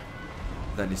 yeah.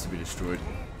 That needs to be destroyed.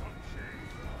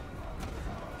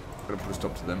 Gotta put a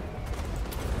stop to them.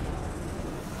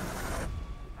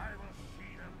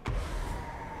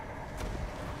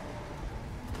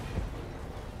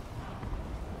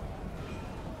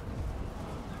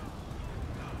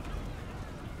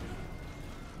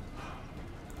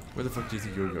 Where the fuck do you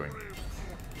think you're going?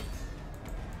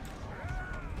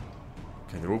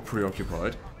 Okay, they're all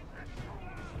preoccupied.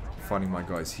 Finding my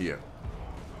guys here.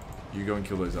 You go and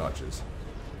kill those archers.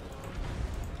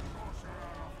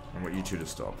 I want you two to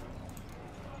stop.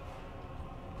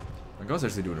 My guys are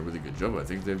actually doing a really good job, I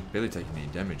think. They've barely taken any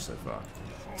damage so far.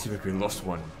 Seems like we lost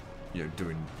one, you know,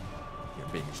 doing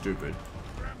being stupid.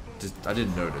 Just, I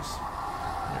didn't notice.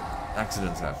 Yeah,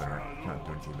 accidents happen, I can't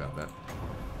do anything about that.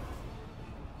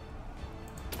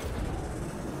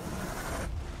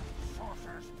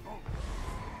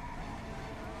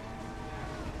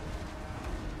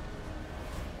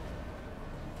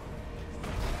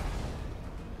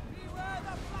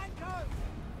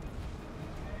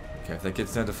 Okay, if that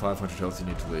gets down to 500 health, you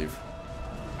need to leave.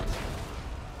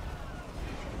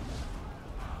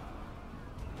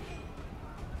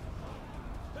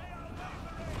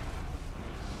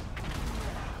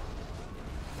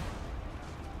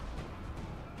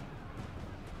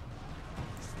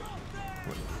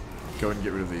 Go and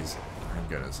get rid of these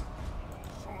handgunners.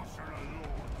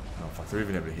 Oh fuck, they're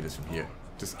even able to hit us from here.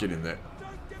 Just get in there.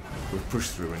 We've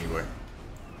pushed through anyway.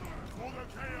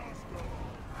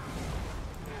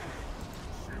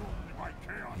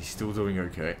 He's still doing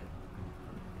okay.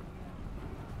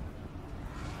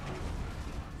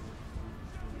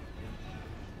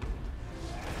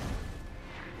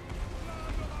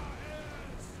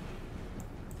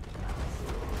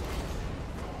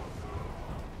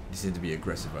 He seems to be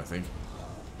aggressive, I think.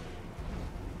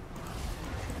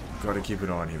 Gotta keep an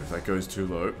eye on him. If that goes too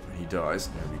low and he dies,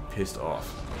 I'm gonna be pissed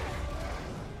off.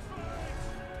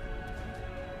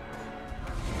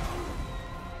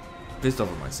 Pissed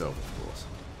off at myself, of course.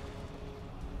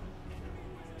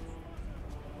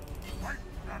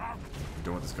 I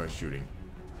don't want this guy shooting.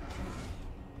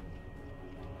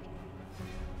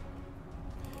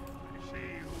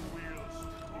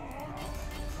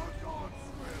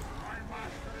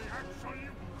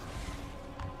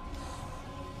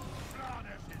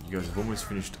 You guys have almost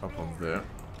finished up on there.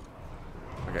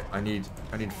 Okay, I need.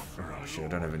 Oh shit! I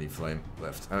don't have any flame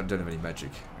left. I don't have any magic.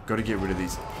 I've got to get rid of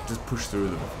these. Just push through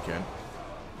them if you can.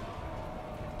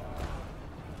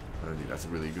 I don't think that's a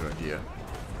really good idea.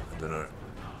 I don't know.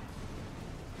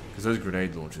 Because those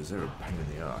grenade launchers, they're a pain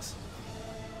in the ass.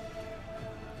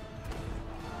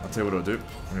 I'll tell you what I'll do.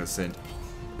 I'm going to send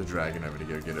the dragon over to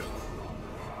go get it.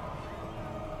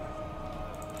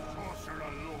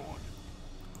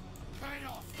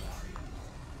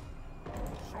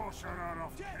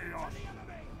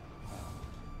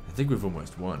 I think we've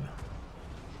almost won.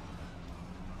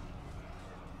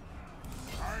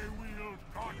 I wield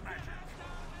God magic.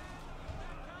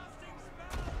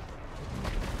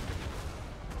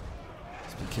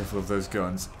 Just be careful of those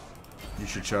guns. You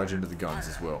should charge into the guns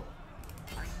as well.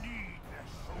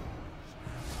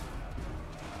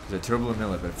 They're terrible in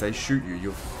melee, but if they shoot you,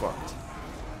 you're fucked.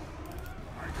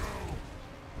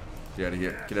 Get out of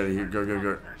here. Get out of here. Go, go,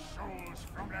 go.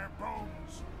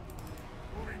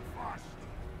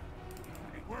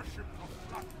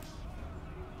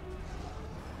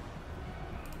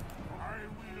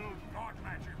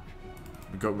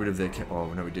 We got rid of their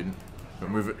oh, no we didn't. But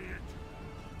move it.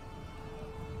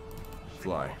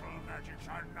 Fly.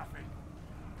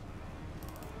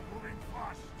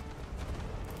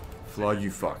 Fly, you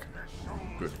fuck.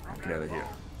 Good. Get out of here.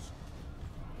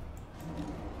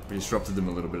 We disrupted them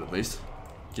a little bit at least.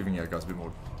 Giving our guys a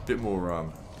bit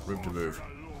more room to move.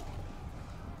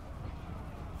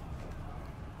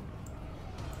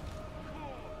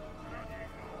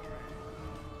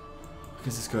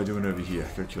 What's this guy doing over here?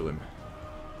 Go kill him.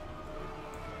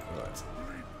 Right.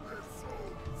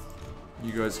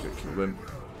 You guys go kill them.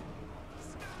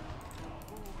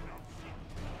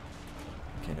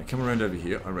 Okay, now come around over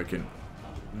here. I reckon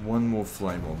one more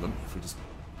flame on them. If we just...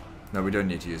 No, we don't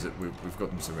need to use it. We've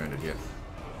got them surrounded here.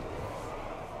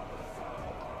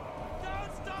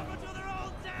 Don't stop until they're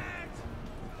all dead!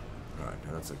 Right,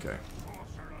 no, that's okay.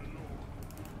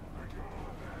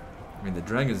 I mean, the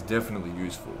dragon is definitely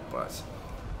useful, but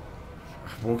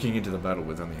walking into the battle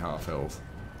with only half health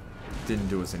didn't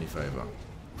do us any favors.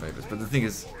 But the thing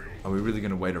is, are we really going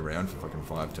to wait around for fucking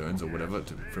 5 turns or whatever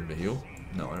for him to heal?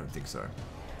 No, I don't think so.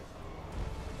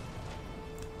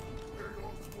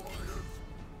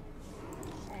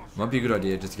 Might be a good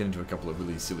idea just to get into a couple of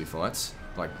really silly fights,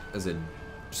 like as in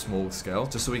small scale,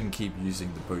 just so we can keep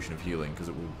using the potion of healing, because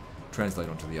it will translate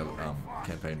onto the other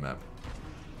campaign map.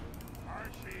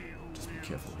 Just be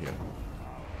careful here.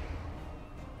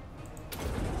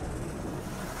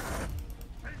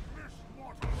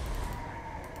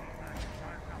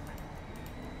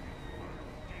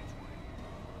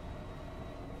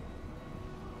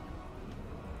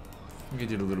 I think I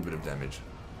did a little bit of damage.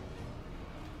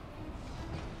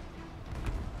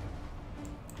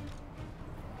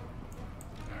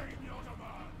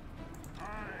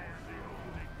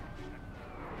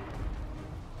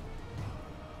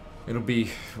 It'll be,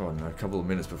 oh no, a couple of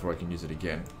minutes before I can use it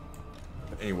again.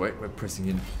 But anyway, we're pressing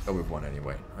in. Oh, we've won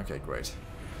anyway. Okay, great.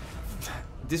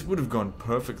 this would have gone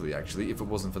perfectly, actually, if it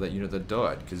wasn't for that unit that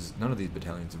died, because none of these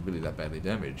battalions are really that badly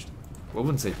damaged. Well, I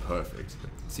wouldn't say perfect, but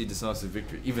see decisive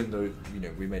victory, even though, you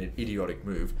know, we made an idiotic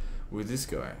move with this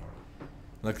guy.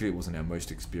 Luckily, it wasn't our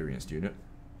most experienced unit.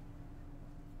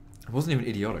 It wasn't even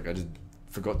idiotic, I just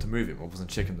forgot to move him, I wasn't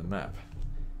checking the map.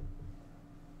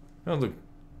 Oh, look,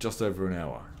 just over an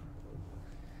hour.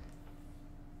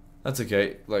 That's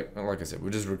okay, like I said,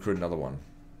 we'll just recruit another one.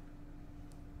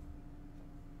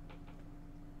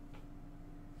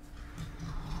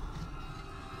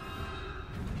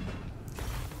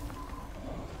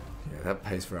 Yeah, that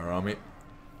pays for our army.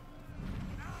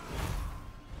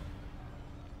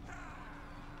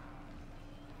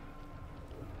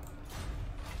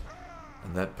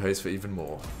 And that pays for even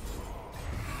more.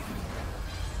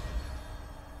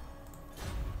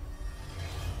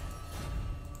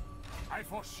 I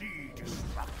foresee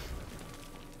destruction.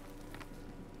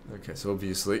 Okay, so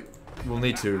obviously, we'll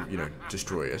need to, you know,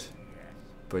 destroy it.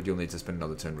 But you'll need to spend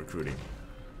another turn recruiting.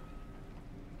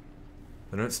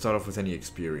 They don't start off with any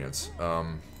experience.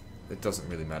 It doesn't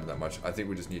really matter that much. I think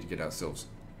we just need to get ourselves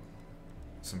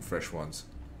some fresh ones.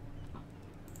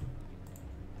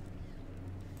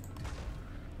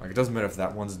 Like, it doesn't matter if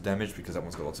that one's damaged because that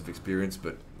one's got lots of experience,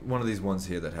 but one of these ones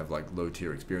here that have, like, low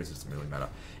tier experience doesn't really matter.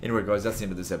 Anyway, guys, that's the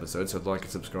end of this episode, so like and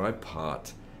subscribe.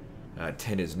 Part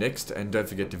 10 is next, and don't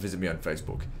forget to visit me on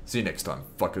Facebook. See you next time,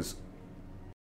 fuckers.